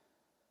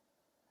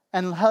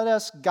 And let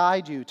us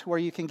guide you to where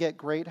you can get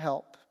great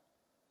help.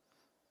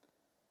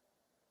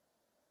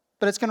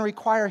 But it's going to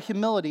require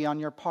humility on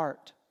your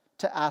part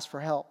to ask for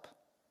help.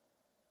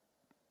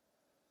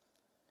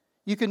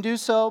 You can do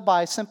so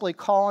by simply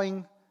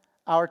calling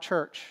our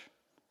church,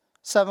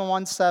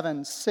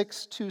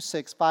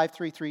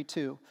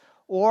 717-626-5332,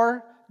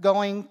 or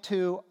going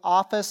to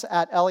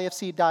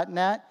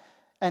office@lafc.net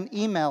and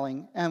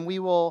emailing, and we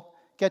will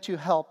get you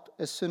help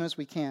as soon as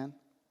we can.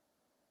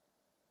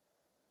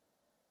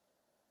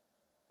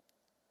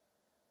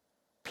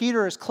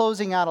 Peter is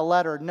closing out a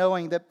letter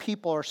knowing that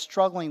people are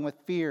struggling with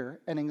fear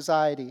and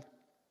anxiety.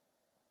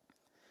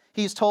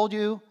 He's told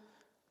you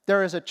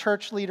there is a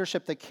church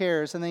leadership that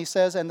cares, and then he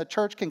says, and the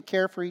church can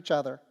care for each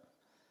other.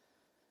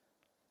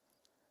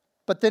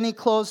 But then he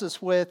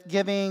closes with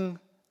giving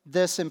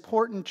this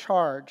important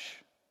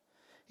charge.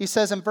 He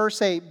says in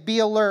verse 8, be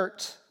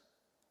alert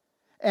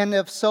and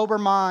of sober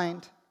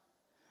mind.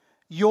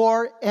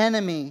 Your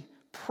enemy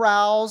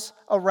prowls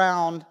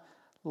around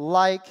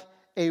like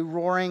a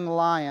roaring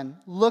lion,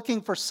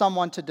 looking for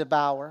someone to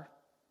devour.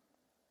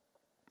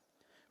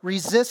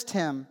 Resist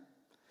him,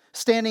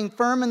 standing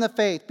firm in the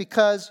faith,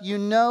 because you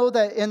know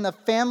that in the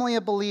family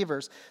of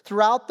believers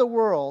throughout the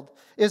world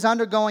is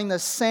undergoing the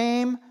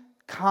same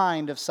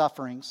kind of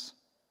sufferings.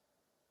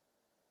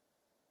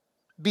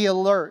 Be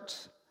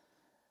alert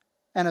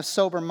and of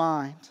sober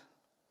mind,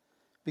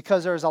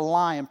 because there is a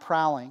lion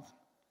prowling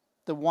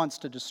that wants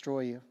to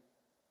destroy you.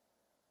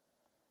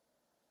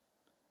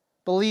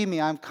 Believe me,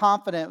 I'm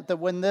confident that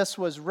when this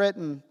was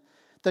written,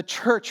 the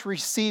church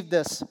received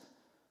this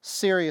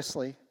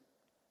seriously.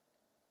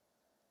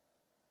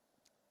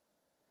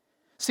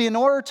 See, in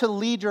order to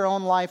lead your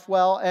own life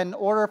well, and in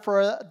order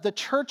for the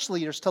church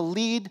leaders to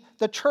lead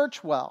the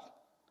church well,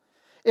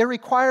 it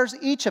requires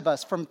each of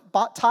us, from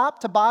top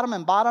to bottom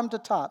and bottom to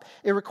top,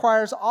 it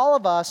requires all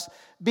of us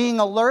being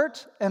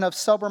alert and of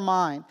sober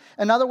mind.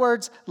 In other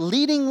words,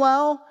 leading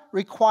well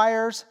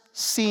requires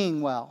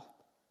seeing well.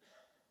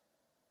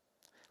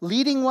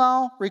 Leading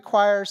well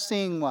requires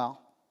seeing well.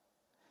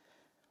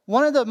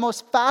 One of the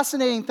most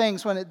fascinating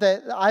things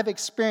that I've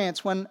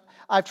experienced when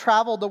I've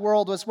traveled the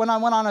world was when I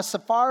went on a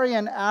safari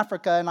in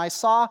Africa and I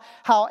saw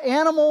how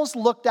animals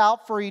looked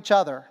out for each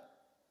other.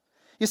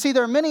 You see,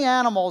 there are many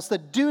animals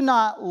that do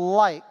not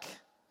like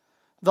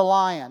the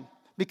lion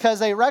because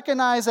they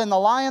recognize in the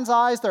lion's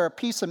eyes they're a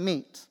piece of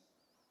meat.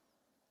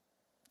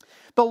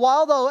 But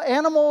while the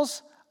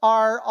animals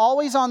are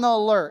always on the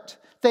alert,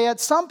 they at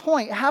some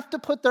point have to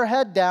put their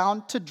head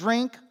down to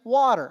drink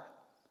water.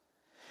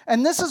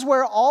 And this is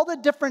where all the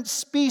different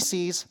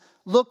species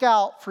look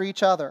out for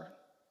each other.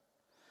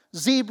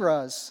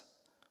 Zebras,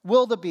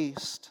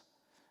 wildebeest,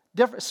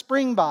 different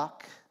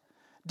springbok,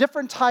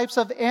 different types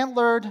of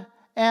antlered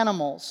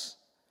animals.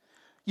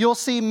 You'll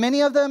see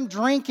many of them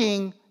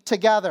drinking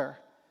together,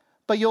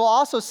 but you'll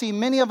also see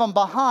many of them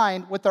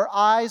behind with their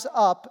eyes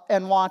up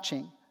and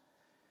watching.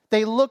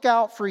 They look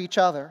out for each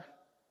other.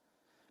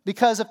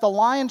 Because if the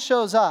lion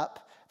shows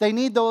up, They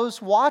need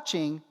those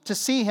watching to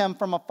see him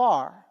from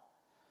afar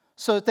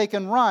so that they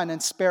can run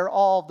and spare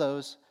all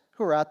those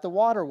who are at the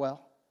water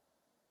well.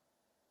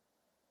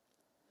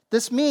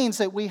 This means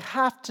that we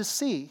have to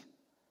see.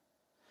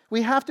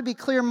 We have to be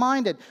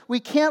clear-minded. We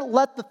can't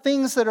let the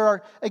things that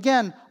are,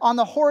 again, on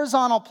the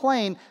horizontal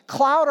plane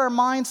cloud our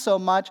minds so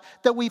much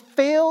that we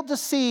fail to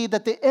see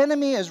that the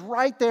enemy is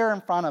right there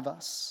in front of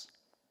us.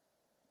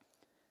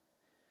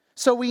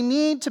 So we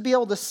need to be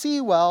able to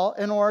see well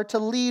in order to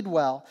lead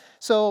well.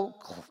 So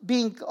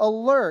being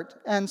alert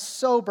and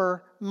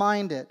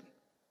sober-minded.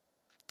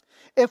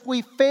 If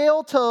we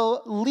fail to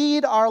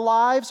lead our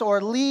lives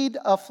or lead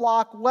a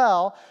flock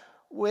well,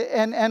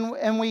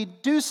 and we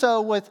do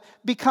so with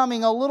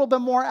becoming a little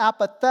bit more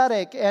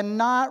apathetic and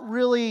not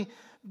really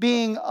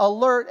being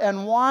alert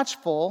and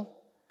watchful,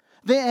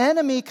 the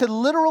enemy could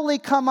literally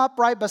come up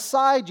right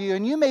beside you,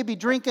 and you may be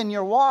drinking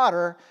your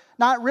water,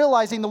 not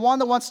realizing the one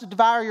that wants to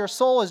devour your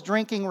soul is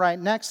drinking right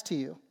next to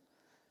you.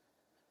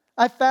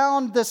 I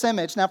found this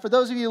image. Now, for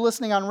those of you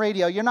listening on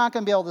radio, you're not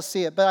going to be able to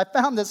see it, but I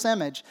found this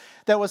image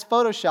that was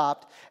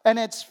photoshopped, and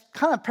it's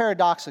kind of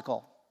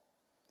paradoxical.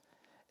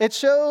 It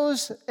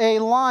shows a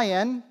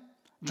lion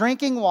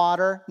drinking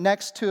water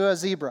next to a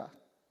zebra.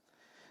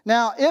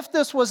 Now, if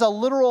this was a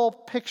literal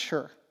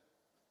picture,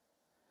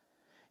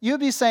 you'd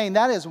be saying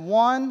that is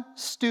one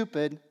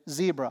stupid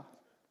zebra.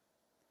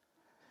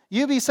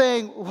 You'd be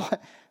saying,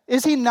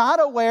 is he not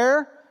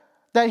aware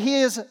that he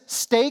is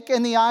steak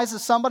in the eyes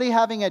of somebody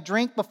having a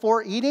drink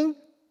before eating?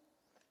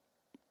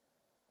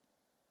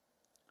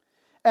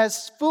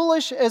 As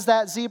foolish as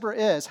that zebra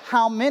is,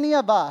 how many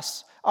of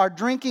us are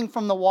drinking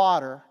from the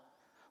water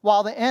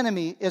while the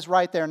enemy is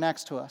right there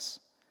next to us?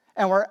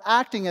 And we're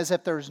acting as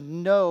if there's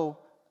no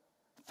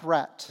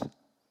threat.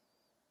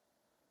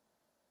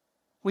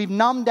 We've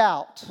numbed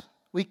out.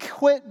 We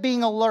quit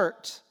being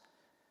alert.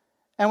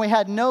 And we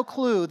had no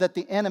clue that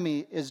the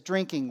enemy is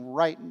drinking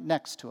right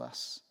next to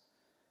us.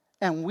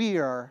 And we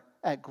are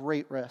at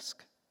great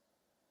risk.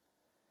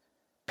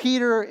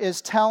 Peter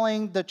is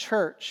telling the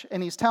church,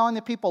 and he's telling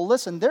the people,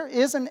 listen, there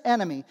is an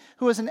enemy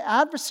who is an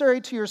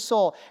adversary to your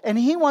soul, and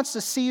he wants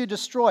to see you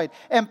destroyed.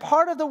 And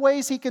part of the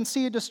ways he can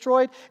see you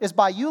destroyed is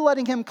by you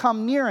letting him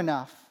come near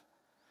enough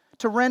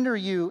to render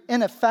you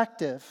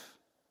ineffective,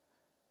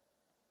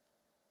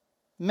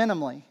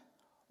 minimally,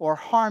 or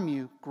harm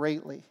you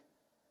greatly.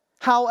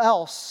 How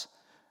else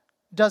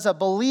does a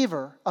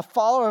believer, a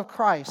follower of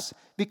Christ,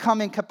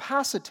 become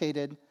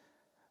incapacitated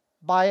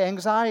by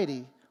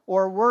anxiety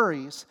or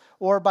worries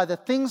or by the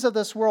things of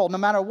this world, no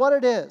matter what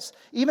it is?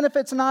 Even if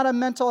it's not a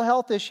mental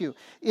health issue,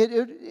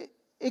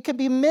 it could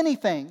be many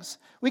things.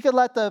 We could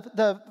let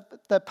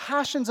the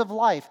passions of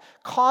life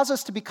cause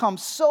us to become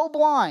so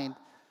blind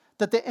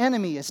that the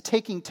enemy is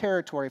taking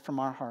territory from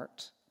our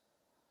heart.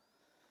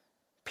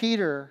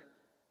 Peter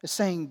is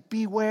saying,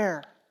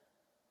 beware.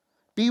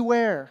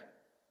 Beware.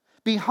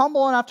 Be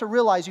humble enough to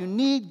realize you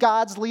need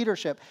God's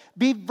leadership.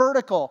 Be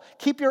vertical.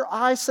 Keep your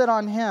eyes set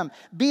on him.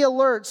 Be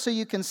alert so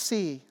you can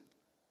see.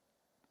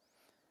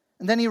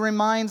 And then he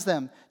reminds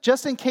them,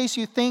 just in case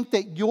you think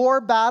that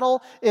your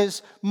battle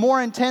is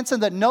more intense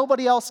and that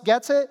nobody else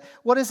gets it,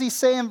 what does he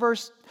say in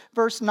verse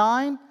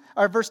 9?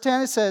 Or verse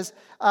 10 it says,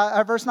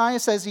 verse 9 it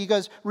says, he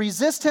goes,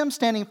 resist him,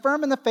 standing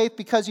firm in the faith,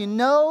 because you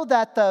know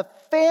that the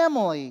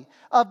family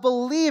of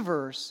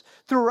believers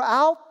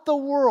throughout the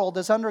world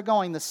is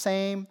undergoing the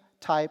same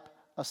type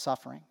of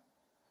suffering.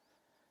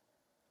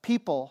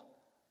 People,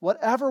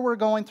 whatever we're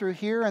going through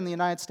here in the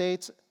United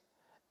States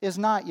is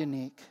not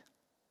unique.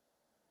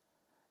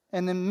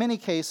 And in many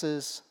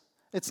cases,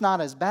 it's not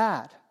as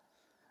bad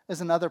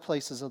as in other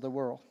places of the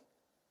world.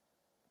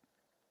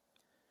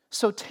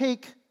 So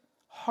take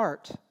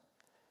heart.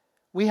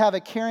 We have a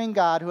caring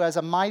God who has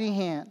a mighty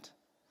hand,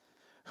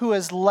 who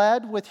has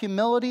led with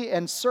humility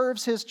and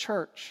serves his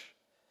church,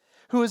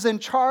 who has in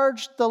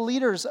charge the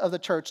leaders of the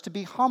church to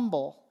be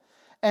humble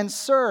and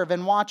serve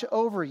and watch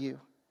over you.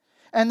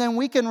 And then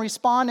we can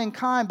respond in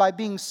kind by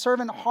being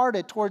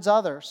servant-hearted towards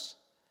others,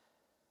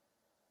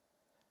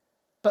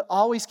 but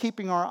always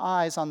keeping our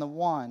eyes on the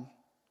one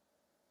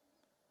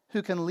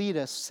who can lead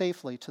us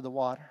safely to the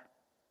water.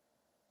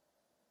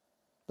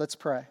 Let's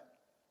pray.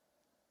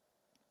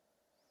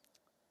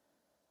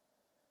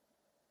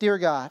 Dear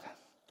God,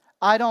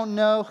 I don't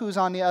know who's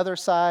on the other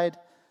side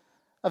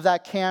of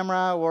that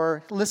camera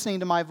or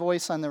listening to my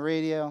voice on the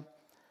radio.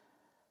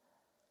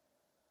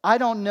 I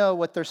don't know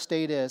what their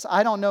state is.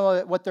 I don't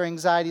know what their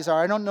anxieties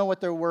are. I don't know what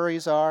their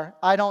worries are.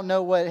 I don't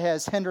know what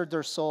has hindered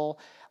their soul.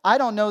 I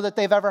don't know that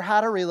they've ever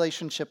had a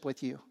relationship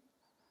with you.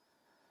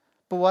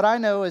 But what I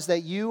know is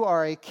that you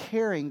are a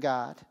caring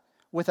God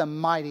with a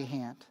mighty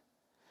hand.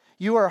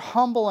 You are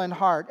humble in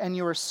heart, and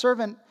you are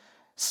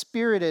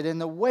servant-spirited in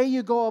the way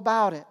you go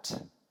about it.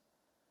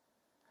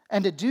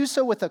 And to do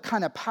so with the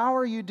kind of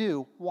power you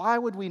do, why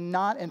would we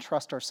not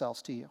entrust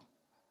ourselves to you?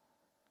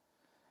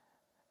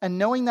 And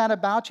knowing that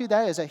about you,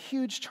 that is a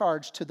huge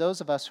charge to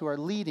those of us who are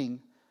leading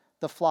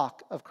the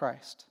flock of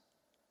Christ.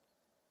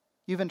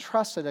 You've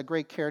entrusted a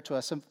great care to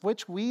us, of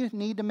which we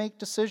need to make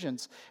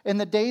decisions. In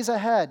the days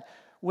ahead,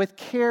 with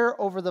care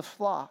over the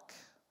flock,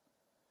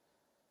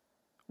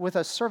 with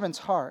a servant's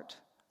heart,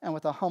 and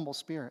with a humble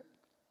spirit.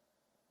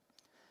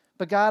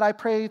 But God, I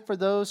pray for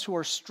those who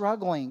are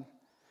struggling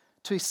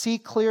to see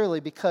clearly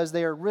because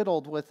they are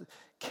riddled with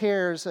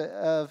cares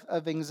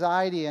of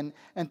anxiety and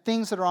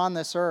things that are on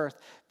this earth.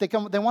 They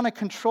want to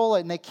control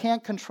it and they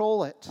can't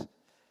control it.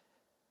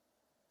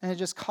 And it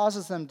just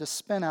causes them to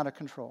spin out of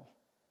control.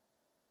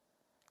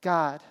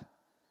 God,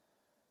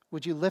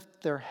 would you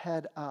lift their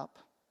head up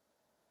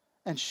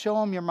and show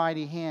them your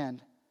mighty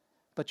hand,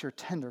 but your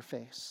tender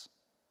face.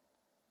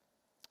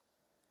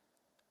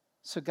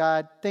 So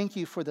God, thank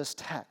you for this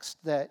text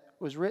that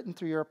was written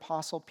through your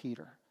apostle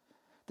Peter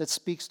that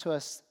speaks to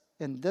us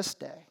in this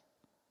day.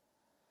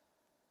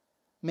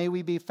 May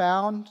we be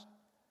found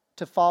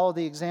to follow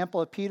the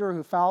example of Peter,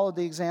 who followed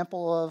the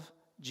example of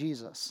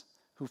Jesus,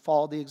 who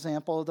followed the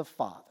example of the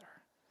Father,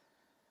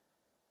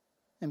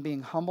 and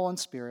being humble in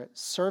spirit,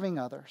 serving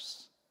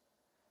others,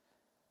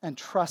 and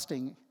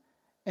trusting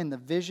in the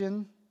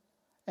vision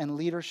and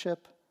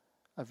leadership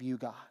of you,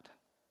 God.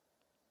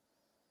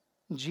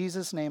 In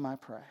Jesus' name I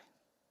pray.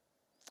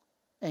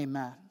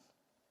 Amen.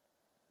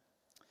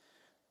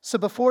 So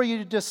before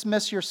you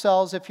dismiss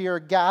yourselves, if you're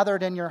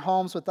gathered in your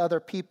homes with other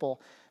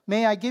people,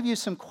 may I give you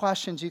some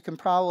questions you can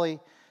probably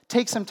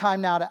take some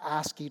time now to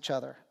ask each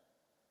other.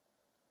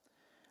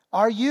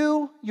 Are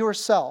you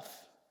yourself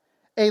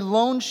a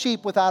lone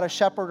sheep without a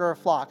shepherd or a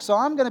flock? So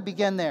I'm going to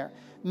begin there.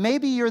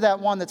 Maybe you're that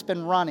one that's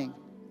been running.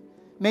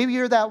 Maybe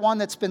you're that one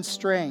that's been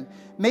straying.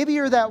 Maybe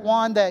you're that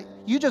one that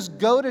you just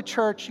go to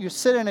church, you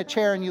sit in a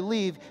chair and you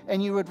leave,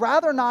 and you would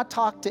rather not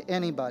talk to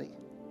anybody.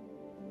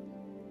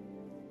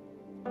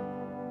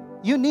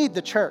 You need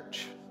the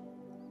church.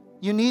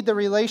 You need the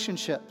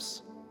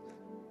relationships.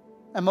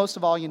 And most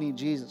of all, you need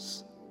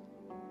Jesus.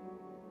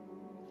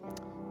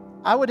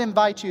 I would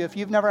invite you, if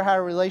you've never had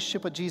a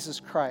relationship with Jesus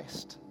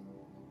Christ,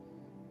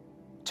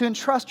 to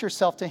entrust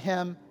yourself to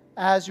Him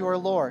as your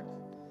Lord.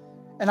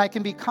 And I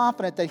can be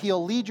confident that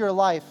He'll lead your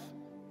life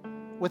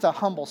with a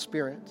humble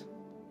spirit.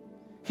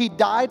 He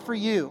died for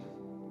you.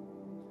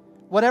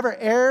 Whatever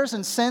errors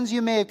and sins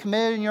you may have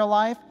committed in your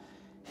life,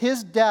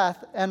 His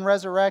death and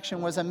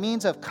resurrection was a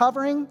means of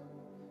covering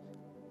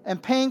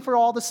and paying for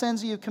all the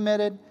sins that you've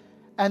committed,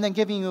 and then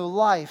giving you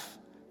life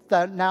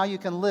that now you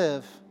can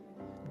live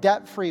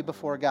debt-free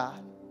before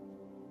God.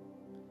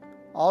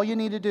 All you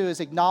need to do is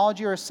acknowledge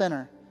you're a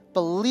sinner,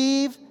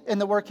 believe in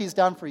the work He's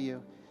done for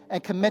you,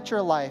 and commit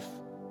your life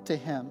to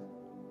Him.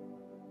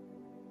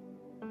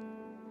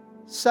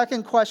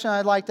 Second question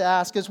I'd like to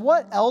ask is,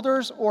 what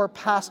elders or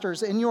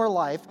pastors in your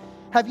life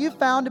have you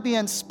found to be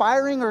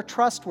inspiring or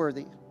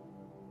trustworthy?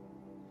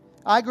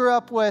 I grew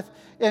up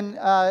in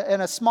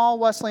a small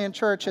Wesleyan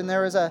church, and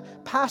there was a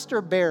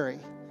Pastor Barry,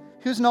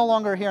 who's no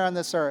longer here on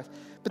this earth.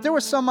 But there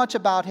was so much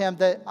about him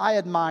that I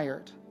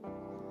admired.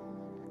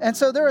 And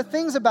so there are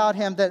things about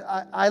him that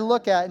I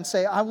look at and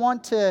say, I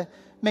want to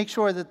make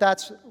sure that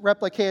that's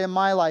replicated in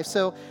my life.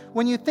 So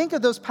when you think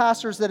of those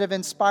pastors that have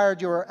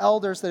inspired you or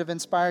elders that have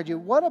inspired you,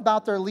 what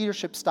about their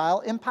leadership style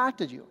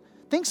impacted you?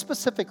 Think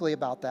specifically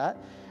about that.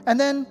 And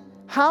then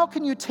how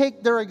can you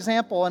take their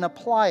example and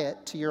apply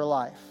it to your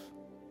life?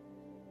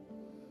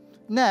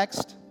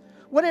 Next,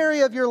 what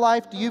area of your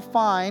life do you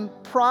find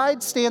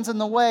pride stands in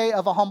the way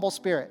of a humble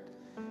spirit?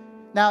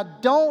 Now,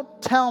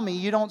 don't tell me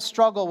you don't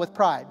struggle with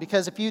pride,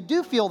 because if you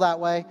do feel that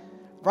way,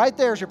 right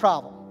there's your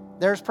problem.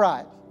 There's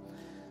pride.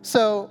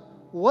 So,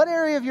 what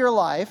area of your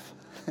life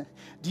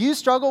do you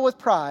struggle with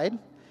pride,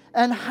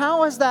 and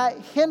how has that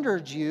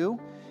hindered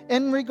you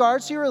in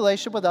regards to your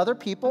relationship with other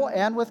people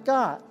and with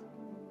God?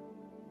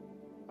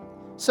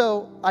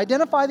 So,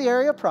 identify the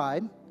area of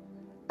pride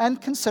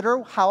and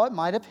consider how it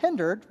might have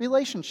hindered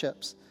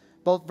relationships,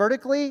 both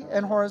vertically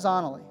and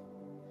horizontally.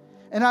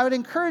 And I would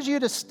encourage you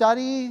to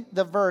study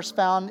the verse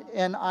found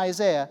in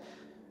Isaiah,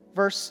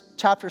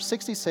 chapter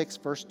 66,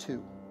 verse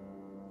 2.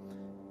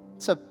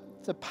 It's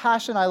a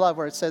passion I love,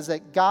 where it says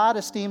that God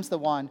esteems the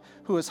one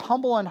who is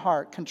humble in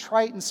heart,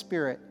 contrite in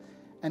spirit,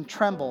 and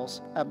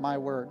trembles at my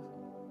word.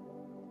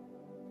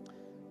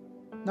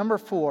 Number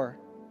 4,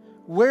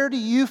 where do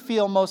you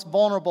feel most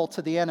vulnerable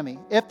to the enemy?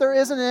 If there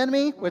is an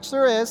enemy, which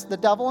there is, the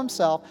devil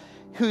himself,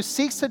 who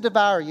seeks to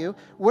devour you,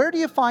 where do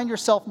you find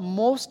yourself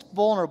most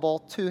vulnerable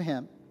to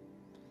him?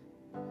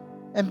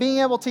 And being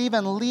able to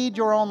even lead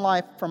your own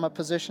life from a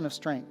position of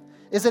strength.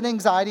 Is it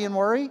anxiety and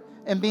worry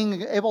and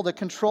being able to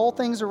control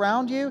things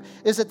around you?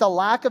 Is it the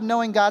lack of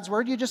knowing God's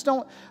word? You just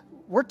don't.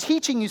 We're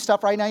teaching you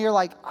stuff right now. You're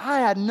like, I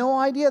had no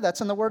idea that's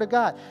in the word of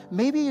God.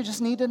 Maybe you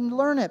just need to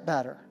learn it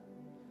better.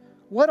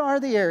 What are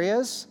the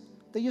areas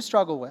that you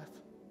struggle with?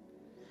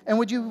 And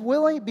would you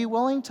be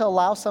willing to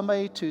allow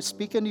somebody to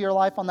speak into your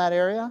life on that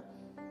area?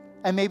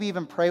 And maybe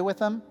even pray with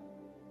them?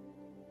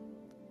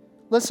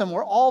 Listen,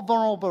 we're all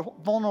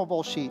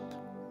vulnerable sheep.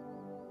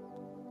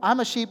 I'm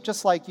a sheep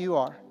just like you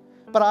are.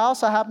 But I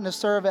also happen to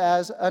serve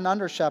as an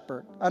under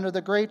shepherd, under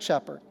the great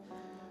shepherd.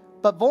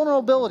 But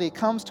vulnerability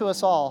comes to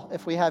us all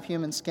if we have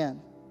human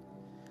skin.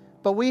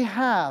 But we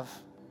have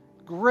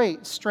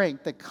great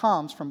strength that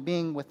comes from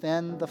being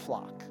within the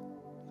flock.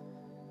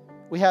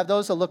 We have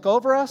those that look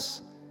over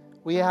us.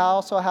 We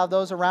also have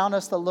those around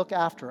us that look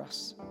after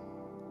us.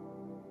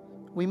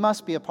 We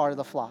must be a part of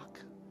the flock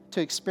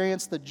to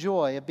experience the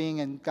joy of being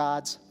in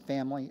God's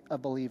family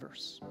of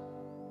believers.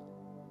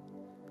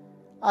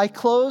 I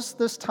close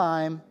this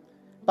time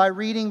by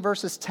reading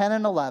verses 10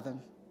 and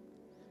 11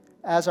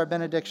 as our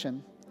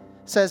benediction.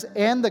 It says,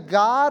 "And the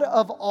God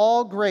of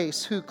all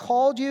grace, who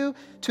called you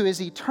to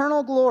his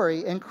eternal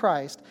glory in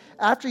Christ,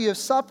 after you have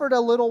suffered a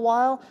little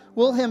while,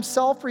 will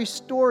himself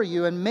restore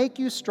you and make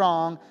you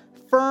strong,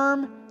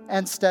 firm,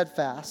 and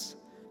steadfast.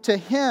 To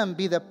him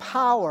be the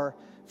power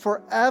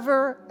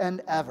forever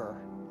and ever.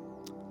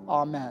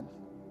 Amen."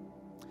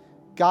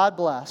 God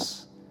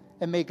bless,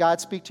 and may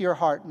God speak to your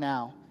heart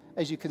now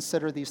as you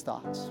consider these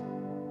thoughts.